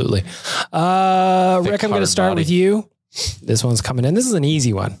 Absolutely. Rick, I'm going to start with you. This one's coming in. This is an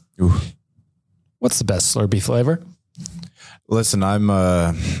easy one. Ooh. What's the best Slurpee flavor? Listen, I'm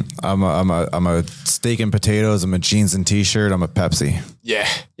a steak and potatoes. I'm a jeans and t-shirt. I'm a Pepsi. Yeah.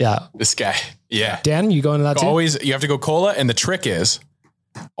 Yeah. This guy. Yeah. Dan, you going to that too? Always, you have to go cola. And the trick is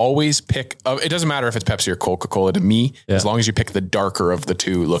always pick, it doesn't matter if it's Pepsi or Coca-Cola to me, as long as you pick the darker of the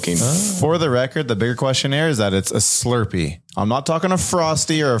two looking. For the record, the bigger question here is that it's a Slurpee. I'm not talking a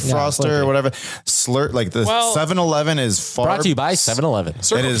Frosty or a Froster or whatever. Like the 7-Eleven is far. Brought to you by 7-Eleven.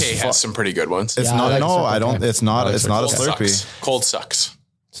 Circle K has some pretty good ones. It's not. No, I don't. It's not. It's not a Slurpee. Sucks. Cold sucks.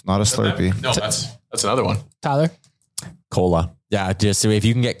 It's not a Slurpee. No, that's another one. Tyler? Cola. Yeah, just if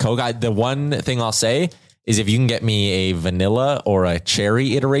you can get Coke. The one thing I'll say is if you can get me a vanilla or a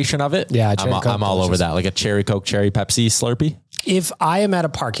cherry iteration of it, I'm all over that. Like a cherry Coke, cherry Pepsi Slurpee. If I am at a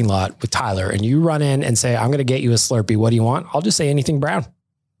parking lot with Tyler and you run in and say, I'm going to get you a Slurpee, what do you want? I'll just say anything brown.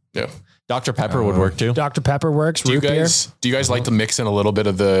 Yeah. Dr. Pepper would work too. Dr. Pepper works. Do you guys like to mix in a little bit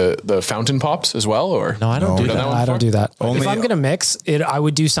of the fountain pops as well? Or no, I don't do that. I don't do that. If I'm going to mix it, I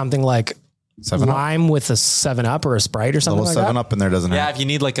would do something like 7-Up? lime with a 7-Up or a Sprite or something like that. 7-Up in there doesn't Yeah, hurt. if you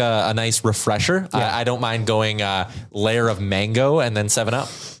need like a nice refresher, I don't mind going layer of mango and then 7-Up.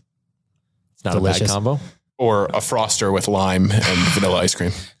 It's not Delicious. a bad combo. or a Froster with lime and vanilla ice cream.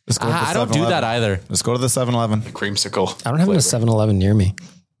 I don't do that either. Let's go to the 7-Eleven. Creamsicle. I don't have a 7-Eleven near me.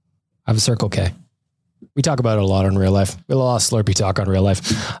 I have a Circle K. We talk about it a lot in real life. We have a lot of Slurpee talk on real life.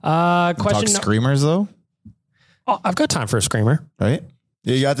 Question. Talk screamers though, Oh, I've got time for a screamer. right?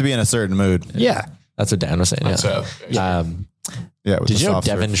 You got to be in a certain mood. Yeah. That's what Dan was saying. Yeah. Yeah. with Did the you know soft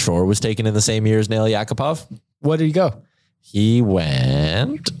serve. Devin Shore was taken in the same year as Nail Yakupov? What did he go? He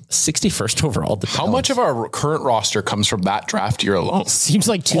went 61st overall. To How much of our current roster comes from that draft year alone? Seems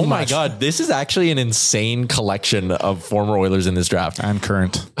like too Oh my much. God. This is actually an insane collection of former Oilers in this draft. and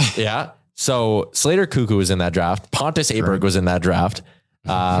current? Yeah. So Slater Cuckoo was in that draft. Pontus Aberg was in that draft.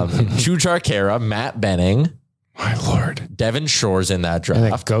 Chuchar Kara, Matt Benning. My Lord. Devin Shore's in that And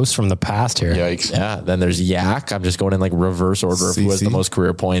draft. it goes from the past here. Yikes. Yeah. Then there's Yak. I'm just going in like reverse order of who has the CC. most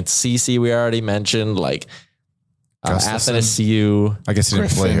career points. CC, we already mentioned. Like Gustafson. Athanasiu. I guess he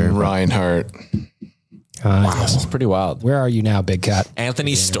didn't play here. Griffin, Reinhardt. It's pretty wild. Where are you now, Big Cat?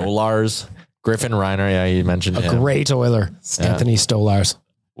 Anthony Stolars. Griffin Reiner. Yeah, you mentioned him. Great Oiler. Anthony Stolars.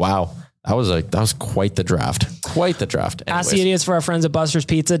 Wow. That was quite the draft. Quite the draft. Ask the Anyways. idiots for our friends at Buster's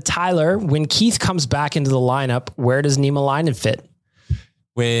Pizza. Tyler, when Keith comes back into the lineup, where does Niemelainen fit?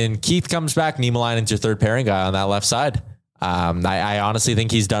 When Keith comes back, Niemelainen's your third pairing guy on that left side. I honestly think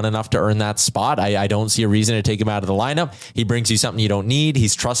he's done enough to earn that spot. I don't see a reason to take him out of the lineup. He brings you something you don't need.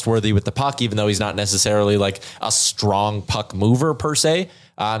 He's trustworthy with the puck, even though he's not necessarily like a strong puck mover per se.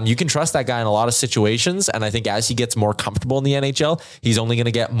 You can trust that guy in a lot of situations. And I think as he gets more comfortable in the NHL, he's only going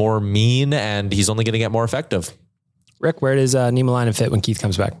to get more mean and he's only going to get more effective. Rick, where does Niemelainen fit when Keith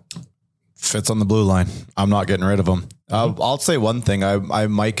comes back? Fits on the blue line. I'm not getting rid of him. I'll say one thing I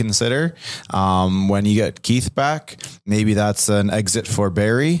might consider when you get Keith back, maybe that's an exit for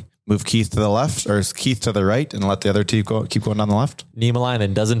Barry. Move Keith to the left or Keith to the right and let the other two keep going down the left.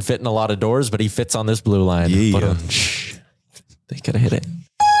 Niemelainen doesn't fit in a lot of doors, but he fits on this blue line. Yeah. They could have hit it.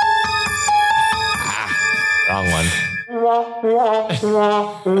 Wrong one.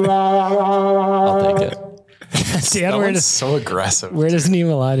 I'll take it. Dan, where does, So aggressive. where does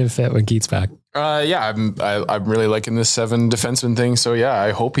Niemelainen fit when Keith's back? Yeah, I'm really liking this 7 defenseman thing. So yeah,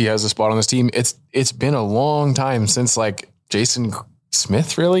 I hope he has a spot on this team. It's been a long time since like Jason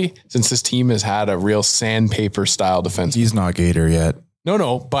Smith, really, since this team has had a real sandpaper style defense. He's not Gator yet.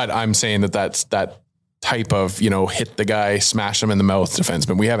 No, but I'm saying that's that type of, hit the guy, smash him in the mouth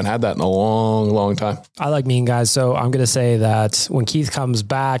defenseman. We haven't had that in a long, long time. I like mean guys, so I'm going to say that when Keith comes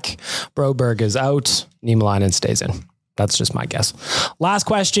back, Broberg is out, Niemelainen stays in. That's just my guess. Last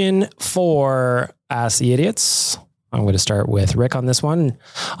question for Ask the Idiots. I'm going to start with Rick on this one.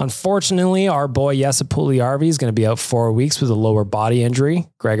 Unfortunately, our boy Jesse Puljujärvi is going to be out 4 weeks with a lower body injury.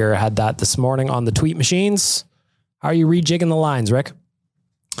 Gregor had that this morning on the tweet machines. How are you rejigging the lines, Rick?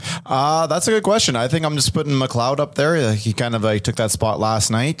 That's a good question. I think I'm just putting McLeod up there. He kind of took that spot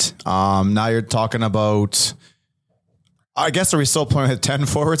last night. Now you're talking about, I guess, are we still playing with 10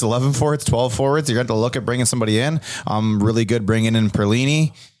 forwards, 11 forwards, 12 forwards? You're going to look at bringing somebody in. Really good bringing in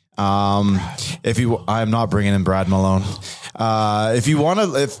Perlini. I'm not bringing in Brad Malone. If you want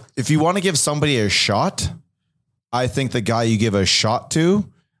to give somebody a shot, I think the guy you give a shot to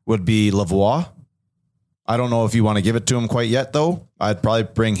would be Lavoie. I don't know if you want to give it to him quite yet, though. I'd probably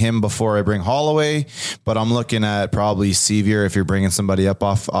bring him before I bring Holloway, but I'm looking at probably Sevier if you're bringing somebody up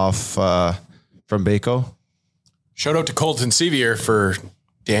off from Baco. Shout out to Colton Sevier for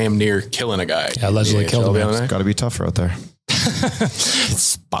damn near killing a guy. Yeah, allegedly killed him. It's got to be tougher out there.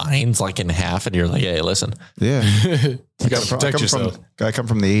 Spine's like in half, and you're like, hey, listen. Yeah. You got to protect yourself. I come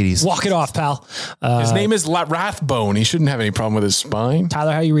from the 80s. Walk it off, pal. His name is Rathbone. He shouldn't have any problem with his spine.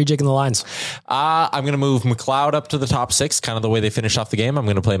 Tyler, how are you rejigging the lines? I'm going to move McLeod up to the top 6, kind of the way they finish off the game. I'm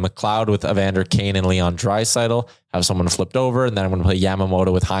going to play McLeod with Evander Kane and Leon Draisaitl, have someone flipped over, and then I'm going to play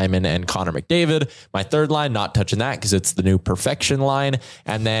Yamamoto with Hyman and Connor McDavid. My third line, not touching that because it's the new perfection line.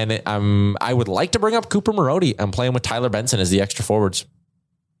 And then I would like to bring up Cooper Marody. I'm playing with Tyler Benson as the extra forwards.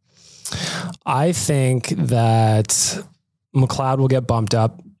 I think that McLeod will get bumped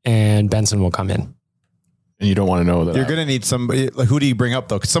up and Benson will come in. And you don't want to know that. You're going to need somebody. Like, who do you bring up,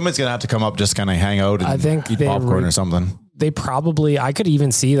 though? Because somebody's going to have to come up, just kind of hang out and I think eat popcorn or something. They probably, I could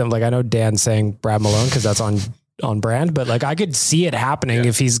even see them. Like, I know Dan's saying Brad Malone because that's on brand, but like I could see it happening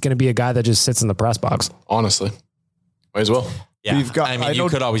if he's going to be a guy that just sits in the press box. Honestly. Might as well. Yeah. You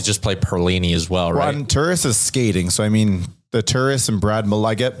could always just play Perlini as well, right? And Turris is skating. So, I mean, the Turris and Brad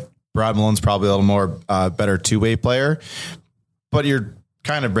Malone, I get Brad Malone's probably a little more better two-way player, but you're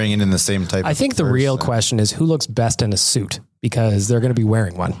kind of bringing in the same type. I think the real question is who looks best in a suit because they're going to be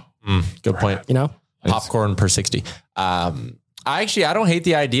wearing one. Good point. You know, popcorn per 60. I don't hate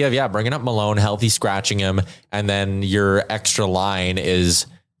the idea of, bringing up Malone, healthy scratching him. And then your extra line is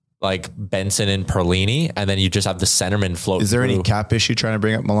like Benson and Perlini. And then you just have the centerman float. Is there through. any cap issue trying to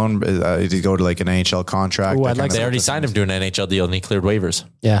bring up Malone? Did he go to like an NHL contract? Ooh, They already signed him to an NHL deal and he cleared waivers.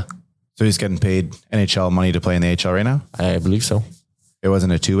 Yeah. So he's getting paid NHL money to play in the AHL right now? I believe so. It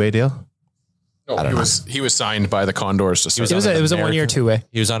wasn't a two-way deal? No, he was signed by the Condors to start. It was a 1 year, 2-way.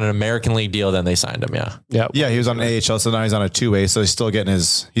 He was on an American League deal. Then they signed him. Yeah. Yeah. He was on AHL. So now he's on a two-way. So he's still getting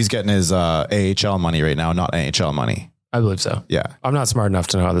his AHL money right now, not NHL money. I believe so. Yeah. I'm not smart enough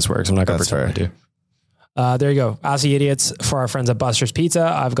to know how this works. I'm not going to pretend I do. There you go. Aussie Idiots for our friends at Buster's Pizza.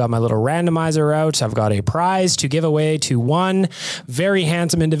 I've got my little randomizer out. I've got a prize to give away to one very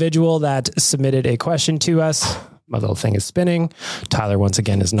handsome individual that submitted a question to us. My little thing is spinning. Tyler once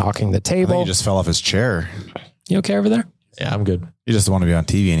again is knocking the I table. think he just fell off his chair. You okay over there? Yeah, I'm good. He just doesn't want to be on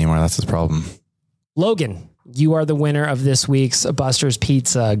TV anymore. That's his problem. Logan, you are the winner of this week's Buster's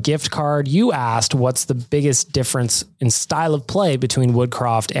Pizza gift card. You asked what's the biggest difference in style of play between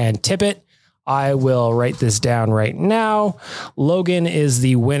Woodcroft and Tippett. I will write this down right now. Logan is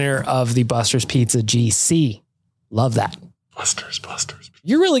the winner of the Buster's Pizza GC. Love that. Busters.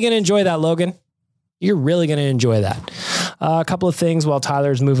 You're really going to enjoy that, Logan. You're really going to enjoy that. A couple of things while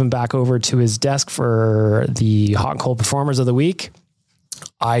Tyler's moving back over to his desk for the hot and cold performers of the week.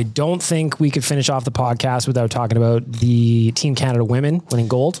 I don't think we could finish off the podcast without talking about the Team Canada women winning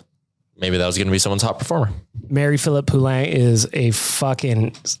gold. Maybe that was going to be someone's hot performer. Marie-Philippe Poulin is a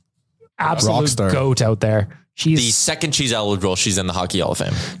fucking absolute goat out there. The second she's eligible, she's in the Hockey Hall of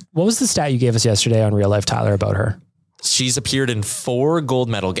Fame. What was the stat you gave us yesterday on Real Life, Tyler, about her? She's appeared in 4 gold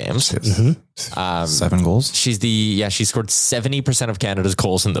medal games. 7 goals. She scored 70% of Canada's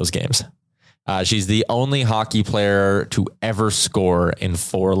goals in those games. She's the only hockey player to ever score in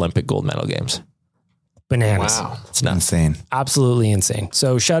 4 Olympic gold medal games. Bananas. Wow. It's nuts. Insane. Absolutely insane.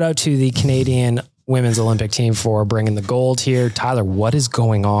 So shout out to the Canadian women's Olympic team for bringing the gold here. Tyler, what is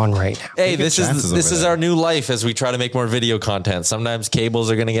going on right now? Hey, this is our new life as we try to make more video content. Sometimes cables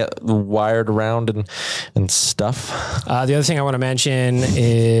are going to get wired around and stuff. The other thing I want to mention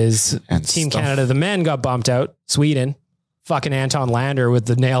is Team Canada, the men got bumped out. Sweden, fucking Anton Lander with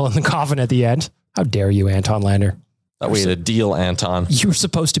the nail in the coffin at the end. How dare you, Anton Lander? That we had a deal, Anton. You were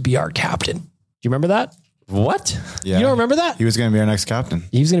supposed to be our captain. Do you remember that? What? Yeah. You don't remember that? He was going to be our next captain.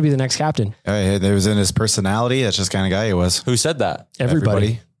 He was going to be the next captain. It was in his personality. That's just the kind of guy he was. Who said that?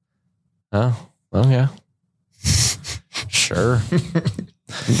 Everybody. Oh, yeah. Sure.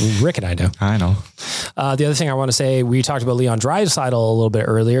 Rick and I know. I know. The other thing I want to say, we talked about Leon Draisaitl a little bit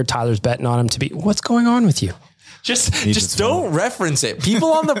earlier. Tyler's betting on him to be. What's going on with you? Just don't reference it.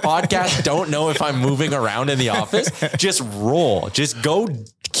 People on the podcast don't know if I'm moving around in the office. Just roll. Just go.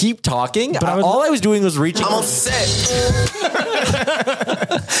 Keep talking. All I was doing was reaching. I'm all set.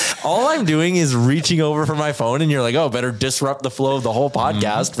 I'm doing is reaching over for my phone, and you're like, oh, better disrupt the flow of the whole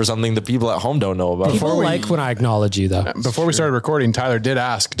podcast for something the people at home don't know about. People like when I acknowledge you, though. Before we started recording, Tyler did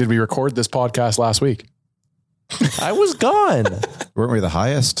ask, did we record this podcast last week? I was gone. Weren't we the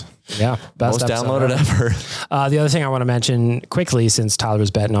highest? Yeah. Most downloaded ever. The other thing I want to mention quickly, since Tyler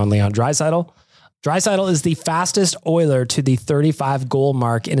was betting on Leon Draisaitl, Draisaitl is the fastest Oiler to the 35 goal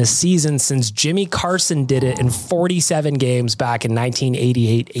mark in a season since Jimmy Carson did it in 47 games back in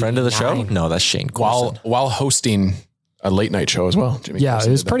 1988. Friend of the show? No, that's Shane Corson. While hosting a late night show as well. Jimmy Yeah, Carson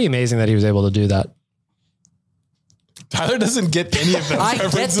it was did pretty amazing that he was able to do that. Tyler doesn't get any of them. I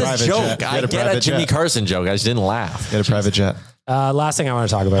get the Private joke. jet. I get a Jimmy Carson joke. I just didn't laugh. Get a private jet. Last thing I want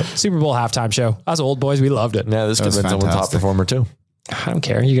to talk about, Super Bowl halftime show. Us old boys, we loved it. Yeah, this could have been someone top performer too. I don't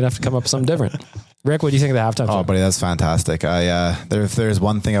care. You're going to have to come up with something different. Rick, what do you think of the halftime show? Oh, buddy, that's fantastic. If there's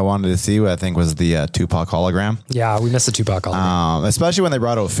one thing I wanted to see, I think was the Tupac hologram. Yeah, we missed the Tupac hologram. Especially when they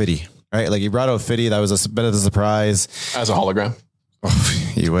brought out Fitty, right? Like he brought out Fitty. That was a bit of a surprise. As a hologram.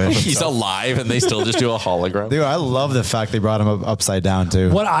 You wish. He's alive and they still just do a hologram. Dude, I love the fact they brought him upside down too.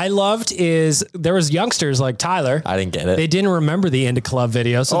 What I loved is there was youngsters like Tyler. I didn't get it. They didn't remember the Into Club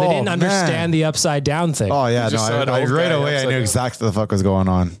video, so they didn't understand the upside down thing. Oh yeah, You just saw an I old right guy away I knew upside exactly what the fuck was going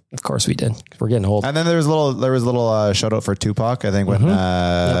on. Of course we did. We're getting old. And then there was a little shout out for Tupac. I think when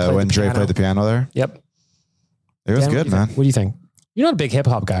when Dre played the piano there. Yep. It was Dan, good, man. What do you think? You're not a big hip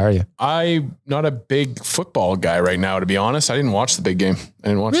hop guy, are you? I'm not a big football guy right now, to be honest. I didn't watch the big game. I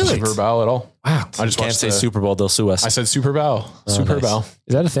didn't watch the Super Bowl at all. Wow. I just Can't say Super Bowl, they'll sue us. I said Super Bowl. Super nice. Bowl.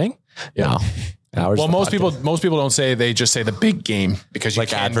 Is that a thing? Yeah. No. Well, most people don't say, they just say the big game because you Like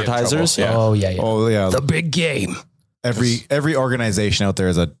can get in advertisers? trouble. Yeah. Oh, yeah, yeah. Oh yeah. The big game. Every organization out there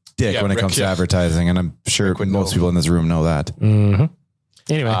is a dick Yeah, when it Rick, comes to yeah. advertising, and I'm sure would most know. people in this room know that.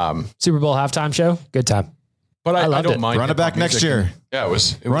 Anyway, Super Bowl halftime show. Good time. But I loved don't it. mind. Run it back hip-hop next music. year. Yeah, it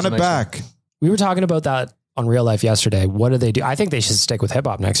was Run a it nice back. We were talking about that on Real Life yesterday. What do they do? I think they should stick with hip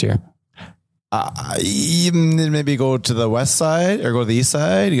hop next year. Even maybe go to the west side or go to the east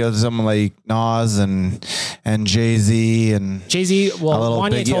side. You go to someone like Nas and Jay-Z and Jay-Z, a well, little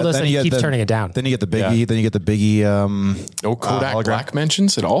Kanye Biggie. told us Then that he you get keeps the- turning it down. Then you get the Biggie. Then you get the Biggie. No Kodak hologram. Black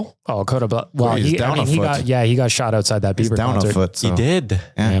mentions at all. Oh, Kodak. Well, He's down a he foot. got shot outside that He's Bieber down concert. a foot. So. He did.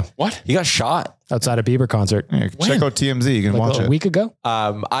 Yeah. What? He got shot. Outside a Bieber concert. Yeah, check out TMZ. You can watch a it. week ago.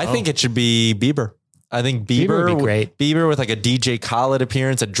 I think it should be Bieber. I think Bieber would be great. Bieber with like a DJ Khaled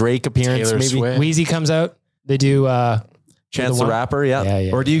appearance, a Drake appearance, Taylor maybe. Swift. Wheezy comes out. They do Chance the one- Rapper. Yeah. Yeah,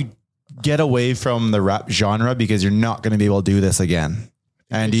 yeah. Or do you get away from the rap genre because you're not going to be able to do this again?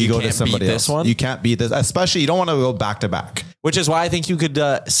 And do you go to can't somebody beat else? this one? You can't beat this, especially you don't want to go back to back. Which is why I think you could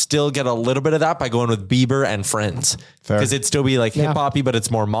still get a little bit of that by going with Bieber and Friends. Fair. Because it'd still be like Yeah. hip hoppy, but it's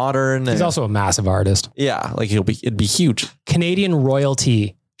more modern. He's and- also a massive artist. yeah, like it'd be huge. Canadian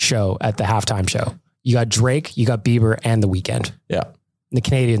royalty show at the halftime show. You got Drake, you got Bieber, and The Weeknd. Yeah, The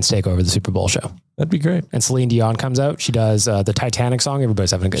Canadians take over the Super Bowl show. that'd be great. And Celine Dion comes out. She does the Titanic song. Everybody's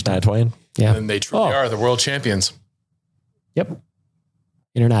having a good time. Shania Twain. Yeah. And they truly are the world champions. Yep.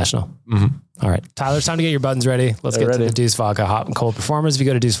 International. All right. Tyler, it's time to get your buttons ready. Let's They're get ready. to the Deuce Vodka Hot and Cold Performers. If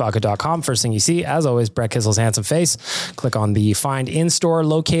you go to deucevodka.com, first thing you see, as always, Brett Kissel's handsome face. Click on the Find In-Store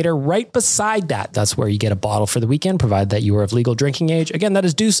locator right beside that. That's where you get a bottle for the weekend, provided that you are of legal drinking age. Again, that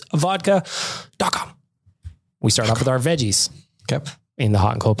is deucevodka.com. We start off with our veggies. Okay. In the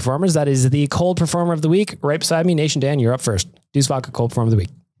Hot and Cold Performers. That is the Cold Performer of the Week. Right beside me, Nation Dan, you're up first. Deuce Vodka Cold Performer of the Week.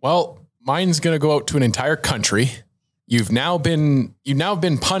 Well, mine's going to go out to an entire country. You've now been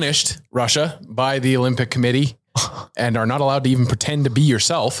punished, Russia, by the Olympic Committee and are not allowed to even pretend to be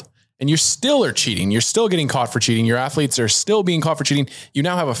yourself. And you still are cheating. You're still getting caught for cheating. Your athletes are still being caught for cheating. You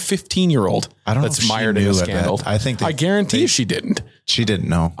now have a 15-year-old I don't know that's if she mired in a knew it, scandal. but I think I guarantee you she didn't. She didn't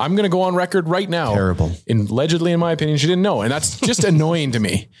know. I'm going to go on record right now. Terrible. Allegedly, in my opinion, she didn't know. And that's just annoying to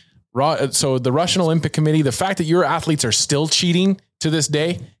me. So the Russian Olympic Committee, the fact that your athletes are still cheating to this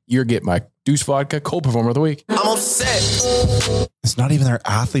day, you're getting my Deuce Vodka Cold Performer of the Week. I'm upset. It's not even their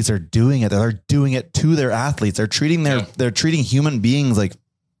athletes are doing it. They're doing it to their athletes. They're treating they're treating human beings like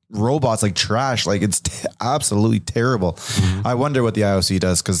robots, like trash. Like it's absolutely terrible. I wonder what the IOC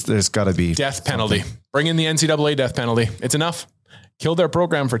does because there's got to be Death penalty. Bring in the NCAA death penalty. It's enough. Kill their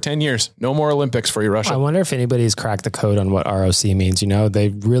program for 10 years. No more Olympics for you, Russia. I wonder if anybody's cracked the code on what ROC means. You know, they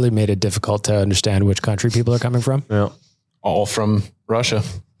really made it difficult to understand which country people are coming from. Yeah. All from Russia.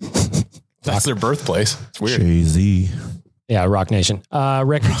 That's their birthplace. It's weird. Jay-Z. Yeah, Rock Nation.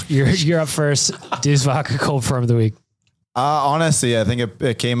 Rick, you're up first. Deuce Vodka Cold Performer of the Week. Honestly, I think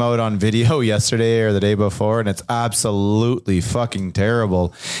it came out on video yesterday or the day before, and it's absolutely fucking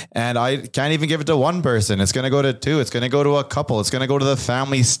terrible. And I can't even give it to one person. It's going to go to two. It's going to go to a couple. It's going to go to the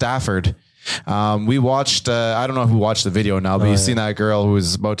family Stafford. We watched, I don't know who watched the video now, but you've seen that girl who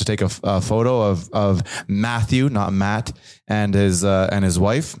was about to take a photo of Matthew, not Matt, and his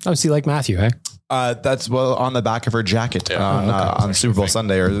wife. Oh, so you like Matthew, eh? That's on the back of her jacket on Super Bowl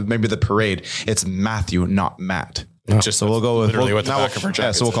Sunday, or maybe the parade. It's Matthew, not Matt. Just so we'll go with literally what the back of her jacket.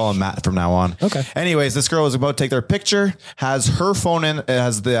 Yeah, so we'll call him Matt from now on. Okay. Anyways, this girl is about to take their picture, has her phone in,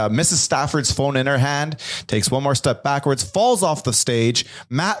 has the Mrs. Stafford's phone in her hand, takes one more step backwards, falls off the stage.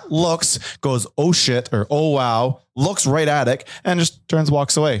 Matt looks, goes, oh shit, or oh wow, looks right at it, and just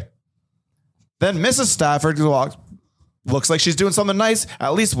walks away. Then Mrs. Stafford looks like she's doing something nice,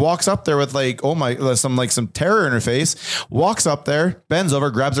 at least walks up there with some terror in her face, walks up there, bends over,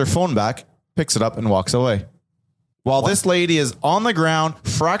 grabs her phone back, picks it up, and walks away. While this lady is on the ground,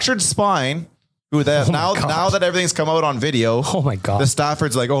 fractured spine, now that everything's come out on video. Oh my God. The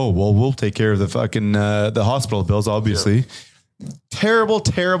Stafford's like, oh, well, we'll take care of the fucking, the hospital bills, obviously. Yeah. Terrible,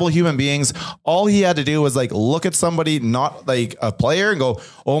 terrible human beings. All he had to do was like, look at somebody, not like a player, and go,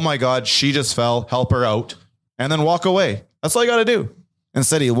 oh my God, she just fell, help her out. And then walk away. That's all you got to do.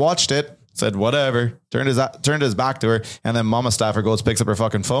 Instead, he watched it, said, whatever, turned his back to her. And then Mama Stafford goes, picks up her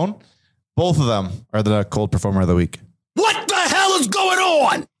fucking phone. Both of them are the cold performer of the week. What the hell is going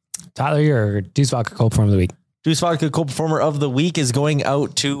on? Tyler, your Deuce Vodka cold performer of the week. Deuce Vodka cold performer of the week is going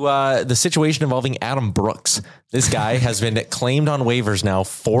out to the situation involving Adam Brooks. This guy has been claimed on waivers now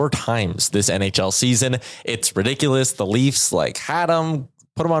 4 times this NHL season. It's ridiculous. The Leafs had him,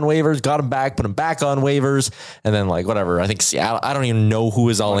 put him on waivers, got him back, put him back on waivers, and then whatever. I think Seattle, I don't even know who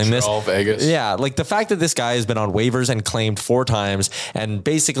is all Montreal, in this. Vegas. Yeah, the fact that this guy has been on waivers and claimed 4 times and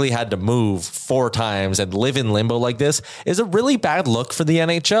basically had to move 4 times and live in limbo like this is a really bad look for the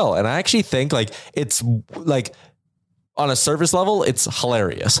NHL. And I actually think it's on a surface level, it's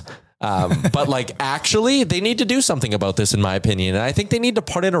hilarious. But actually they need to do something about this, in my opinion. And I think they need to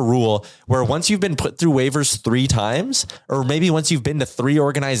put in a rule where once you've been put through waivers 3 times, or maybe once you've been to 3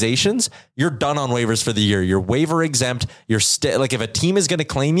 organizations, you're done on waivers for the year. You're waiver exempt. You're if a team is going to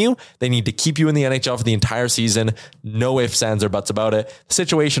claim you, they need to keep you in the NHL for the entire season. No ifs, ands, or buts about it. The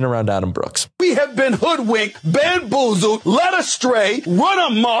situation around Adam Brooks. We have been hoodwinked, bamboozled, led astray,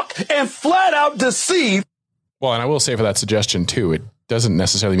 run amok, and flat out deceived. Well, and I will say for that suggestion too, it doesn't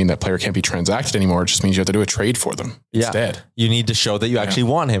necessarily mean that player can't be transacted anymore. It just means you have to do a trade for them instead. You need to show that you actually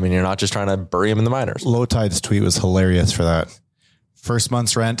want him and you're not just trying to bury him in the minors. Low Tide's tweet was hilarious for that. First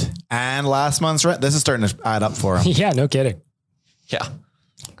month's rent and last month's rent. This is starting to add up for him. Yeah, no kidding. Yeah.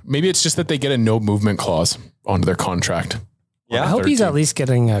 Maybe it's just that they get a no movement clause onto their contract. Yeah. I hope he's at least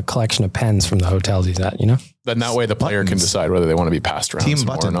getting a collection of pens from the hotels he's at, Then that way the player can decide whether they want to be passed around Team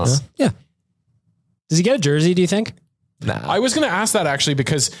or not. Yeah. Does he get a jersey, do you think? Nah. I was going to ask that actually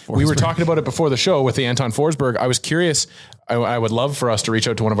because we were talking about it before the show with the Anton Forsberg. I was curious. I would love for us to reach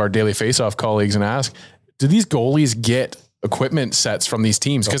out to one of our daily face-off colleagues and ask, do these goalies get equipment sets from these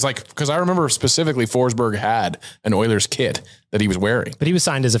teams? Because I remember specifically Forsberg had an Oilers kit that he was wearing. But he was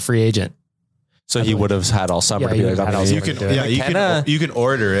signed as a free agent. So he would have had all summer to be you can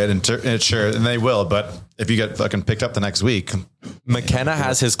order it and sure, and they will. But if you get fucking picked up the next week, McKenna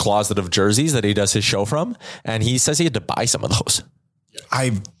has his closet of jerseys that he does his show from, and he says he had to buy some of those.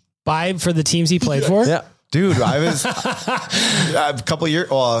 I buy for the teams he played for. Yeah. Dude, I was a couple of years.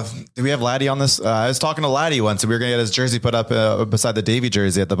 Well, do we have Laddie on this? I was talking to Laddie once, and we were going to get his jersey put up beside the Davey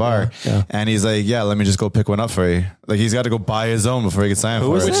jersey at the bar. Yeah. And he's like, "Yeah, let me just go pick one up for you." He's got to go buy his own before he can sign for it.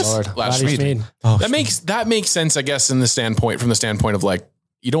 Who is this? Laddie Schmid. That makes sense, I guess, from the standpoint of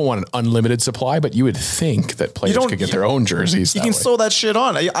you don't want an unlimited supply, but you would think that players could get their own jerseys. You can sew that shit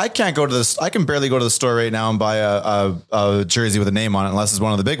on. I can't go to this. I can barely go to the store right now and buy a jersey with a name on it unless it's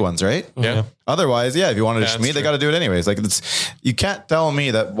one of the big ones, right? Yeah. Otherwise, if you wanted to Schmid, they got to do it anyways. You can't tell me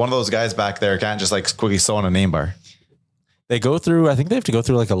that one of those guys back there can't just quickly sew on a name bar. They go through, I think they have to go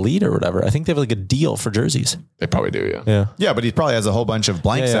through a lead or whatever. I think they have a deal for jerseys. They probably do, yeah. Yeah. Yeah, but he probably has a whole bunch of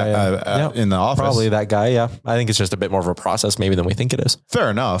blanks in the office. Probably that guy, yeah. I think it's just a bit more of a process maybe than we think it is. Fair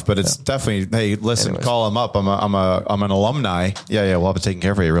enough, but it's definitely, hey, listen, call him up. I'm an alumni. Yeah, we'll have it taken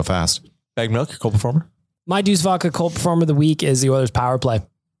care of you real fast. Bag Milk, cold performer. My Deuce Vodka cold performer of the week is the Oilers power play.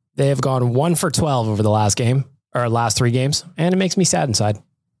 They have gone 1 for 12 over the last 3 games, and it makes me sad inside.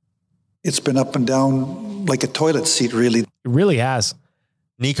 It's been up and down like a toilet seat, really. It really has.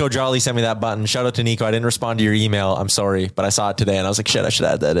 Nico Jolly sent me that button. Shout out to Nico. I didn't respond to your email. I'm sorry, but I saw it today and I was like, shit, I should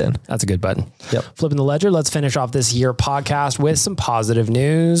add that in. That's a good button. Yep. Flipping the ledger. Let's finish off this year podcast with some positive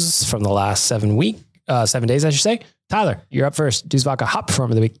news from the last 7 days, I should say. Tyler, you're up first. Deuce Vodka Hot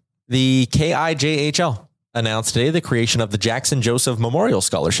Performer of the Week. The KIJHL announced today the creation of the Jackson Joseph Memorial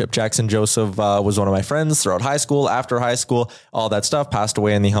Scholarship. Jackson Joseph was one of my friends throughout high school, after high school, all that stuff. Passed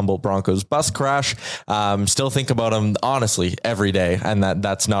away in the Humboldt Broncos bus crash. Still think about him, honestly, every day. And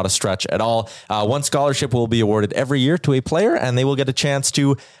that's not a stretch at all. One scholarship will be awarded every year to a player, and they will get a chance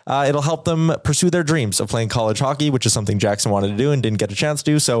to, it'll help them pursue their dreams of playing college hockey, which is something Jackson wanted to do and didn't get a chance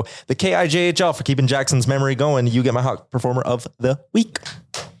to do. So the KIJHL, for keeping Jackson's memory going, you get my Hot Performer of the Week.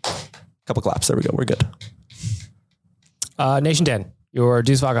 Couple claps. There we go. We're good. Nation Dan, your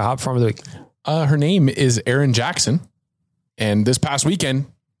Deuce Vodka Hot Performer of the Week. Her name is Erin Jackson. And this past weekend,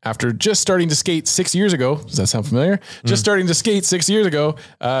 after just starting to skate 6 years ago, does that sound familiar? Just starting to skate 6 years ago,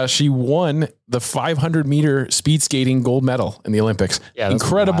 she won the 500 meter speed skating gold medal in the Olympics. Yeah,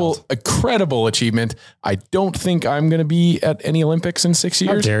 incredible achievement. I don't think I'm going to be at any Olympics in 6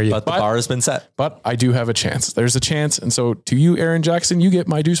 years. How dare you? But the bar has been set. But I do have a chance. There's a chance. And so to you, Erin Jackson, you get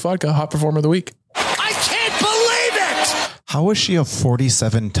my Deuce Vodka Hot Performer of the Week. I can't believe it! How is she a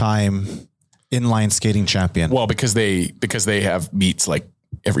 47-time inline skating champion? Well, because they have meets like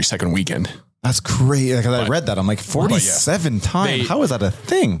every second weekend. That's great. Because I read that. I'm like, 47 times. How is that a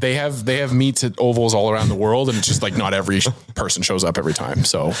thing? They have meets at ovals all around the world, and it's just like not every person shows up every time.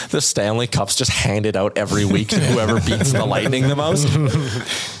 So the Stanley Cup's just handed out every week to whoever beats the Lightning the most.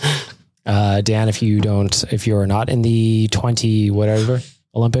 Dan, if you're not in the 20 whatever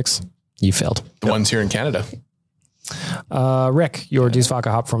Olympics, you failed. The ones here in Canada. Rick, your Deuce Vodka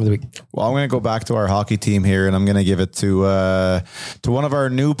Hot Performer of the Week. Well, I'm going to go back to our hockey team here, and I'm going to give it to one of our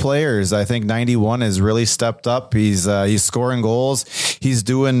new players. I think 91 has really stepped up. He's scoring goals. He's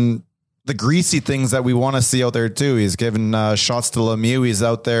doing the greasy things that we want to see out there too. He's giving shots to Lemieux. He's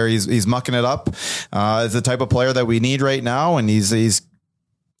out there. He's mucking it up. It's the type of player that we need right now, and he's.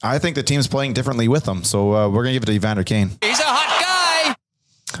 I think the team's playing differently with him, so we're going to give it to Evander Kane. He's a hot guy.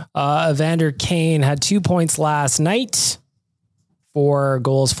 Evander Kane had 2 points last night, 4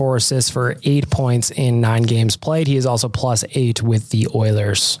 goals, 4 assists for 8 points in 9 games played. He is also +8 with the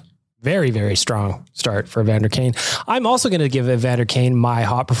Oilers. Very, very strong start for Evander Kane. I'm also going to give Evander Kane my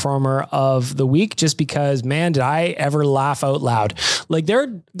Hot Performer of the Week, just because, man, did I ever laugh out loud. Like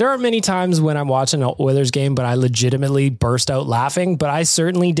there are many times when I'm watching an Oilers game, but I legitimately burst out laughing. But I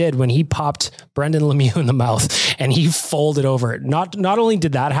certainly did when he popped Brendan Lemieux in the mouth and he folded over. Not only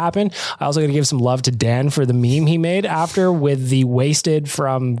did that happen, I also got to give some love to Dan for the meme he made after with the wasted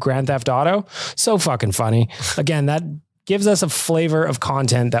from Grand Theft Auto. So fucking funny. Again, that gives us a flavor of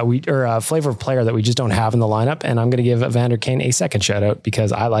content or a flavor of player that we just don't have in the lineup. And I'm going to give Evander Kane a second shout out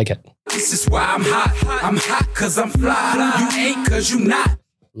because I like it. This is why I'm hot. I'm hot because I'm fly. You ain't because you not.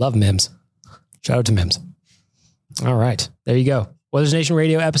 Love Mims. Shout out to Mims. All right. There you go. Oilers Nation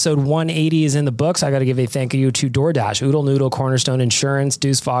Radio episode 180 is in the books. I got to give a thank you to DoorDash, Oodle Noodle, Cornerstone Insurance,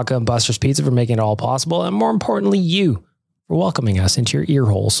 Deuce Vodka, and Buster's Pizza for making it all possible. And more importantly, you for welcoming us into your ear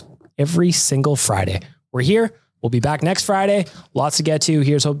holes every single Friday. We're here. We'll be back next Friday. Lots to get to.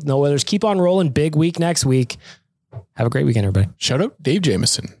 Here's hope no Oilers keep on rolling. Big week next week. Have a great weekend, everybody. Shout out Dave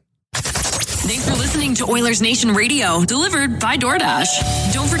Jamieson. Thanks for listening to Oilers Nation Radio, delivered by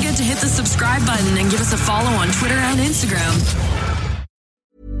DoorDash. Don't forget to hit the subscribe button and give us a follow on Twitter and Instagram.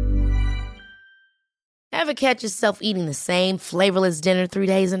 Ever catch yourself eating the same flavorless dinner 3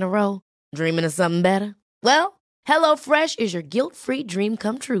 days in a row? Dreaming of something better? Well, HelloFresh is your guilt-free dream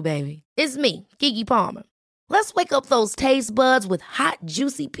come true, baby. It's me, Keke Palmer. Let's wake up those taste buds with hot,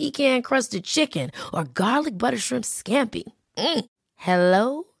 juicy pecan-crusted chicken or garlic butter shrimp scampi.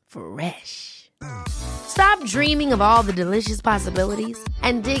 Hello Fresh. Stop dreaming of all the delicious possibilities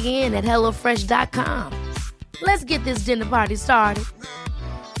and dig in at HelloFresh.com. Let's get this dinner party started.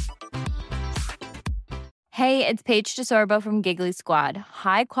 Hey, it's Paige DeSorbo from Giggly Squad.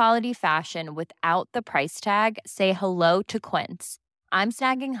 High quality fashion without the price tag. Say hello to Quince. I'm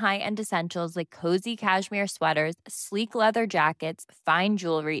snagging high-end essentials like cozy cashmere sweaters, sleek leather jackets, fine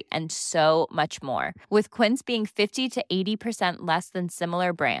jewelry, and so much more. With Quince being 50 to 80% less than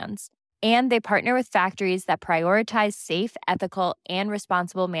similar brands. And they partner with factories that prioritize safe, ethical, and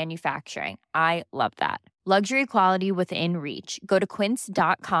responsible manufacturing. I love that. Luxury quality within reach. Go to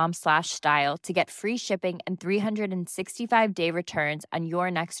quince.com/style to get free shipping and 365-day returns on your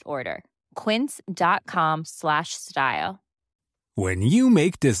next order. Quince.com/style. When you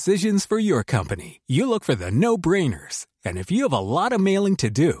make decisions for your company, you look for the no-brainers. And if you have a lot of mailing to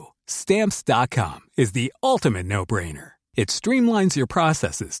do, Stamps.com is the ultimate no-brainer. It streamlines your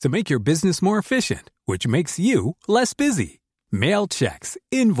processes to make your business more efficient, which makes you less busy. Mail checks,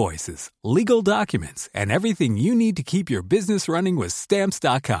 invoices, legal documents, and everything you need to keep your business running with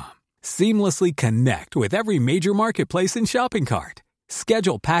Stamps.com. Seamlessly connect with every major marketplace and shopping cart.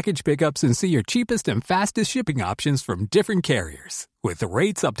 Schedule package pickups and see your cheapest and fastest shipping options from different carriers, with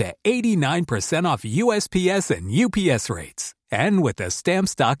rates up to 89% off USPS and UPS rates. And with the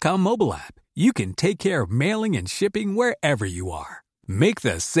Stamps.com mobile app, you can take care of mailing and shipping wherever you are. Make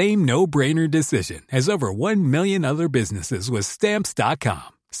the same no-brainer decision as over 1 million other businesses with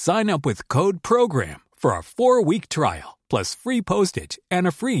Stamps.com. Sign up with code PROGRAM for a 4-week trial, plus free postage and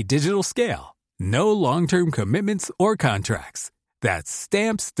a free digital scale. No long-term commitments or contracts. That's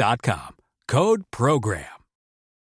Stamps.com. Code PROGRAM.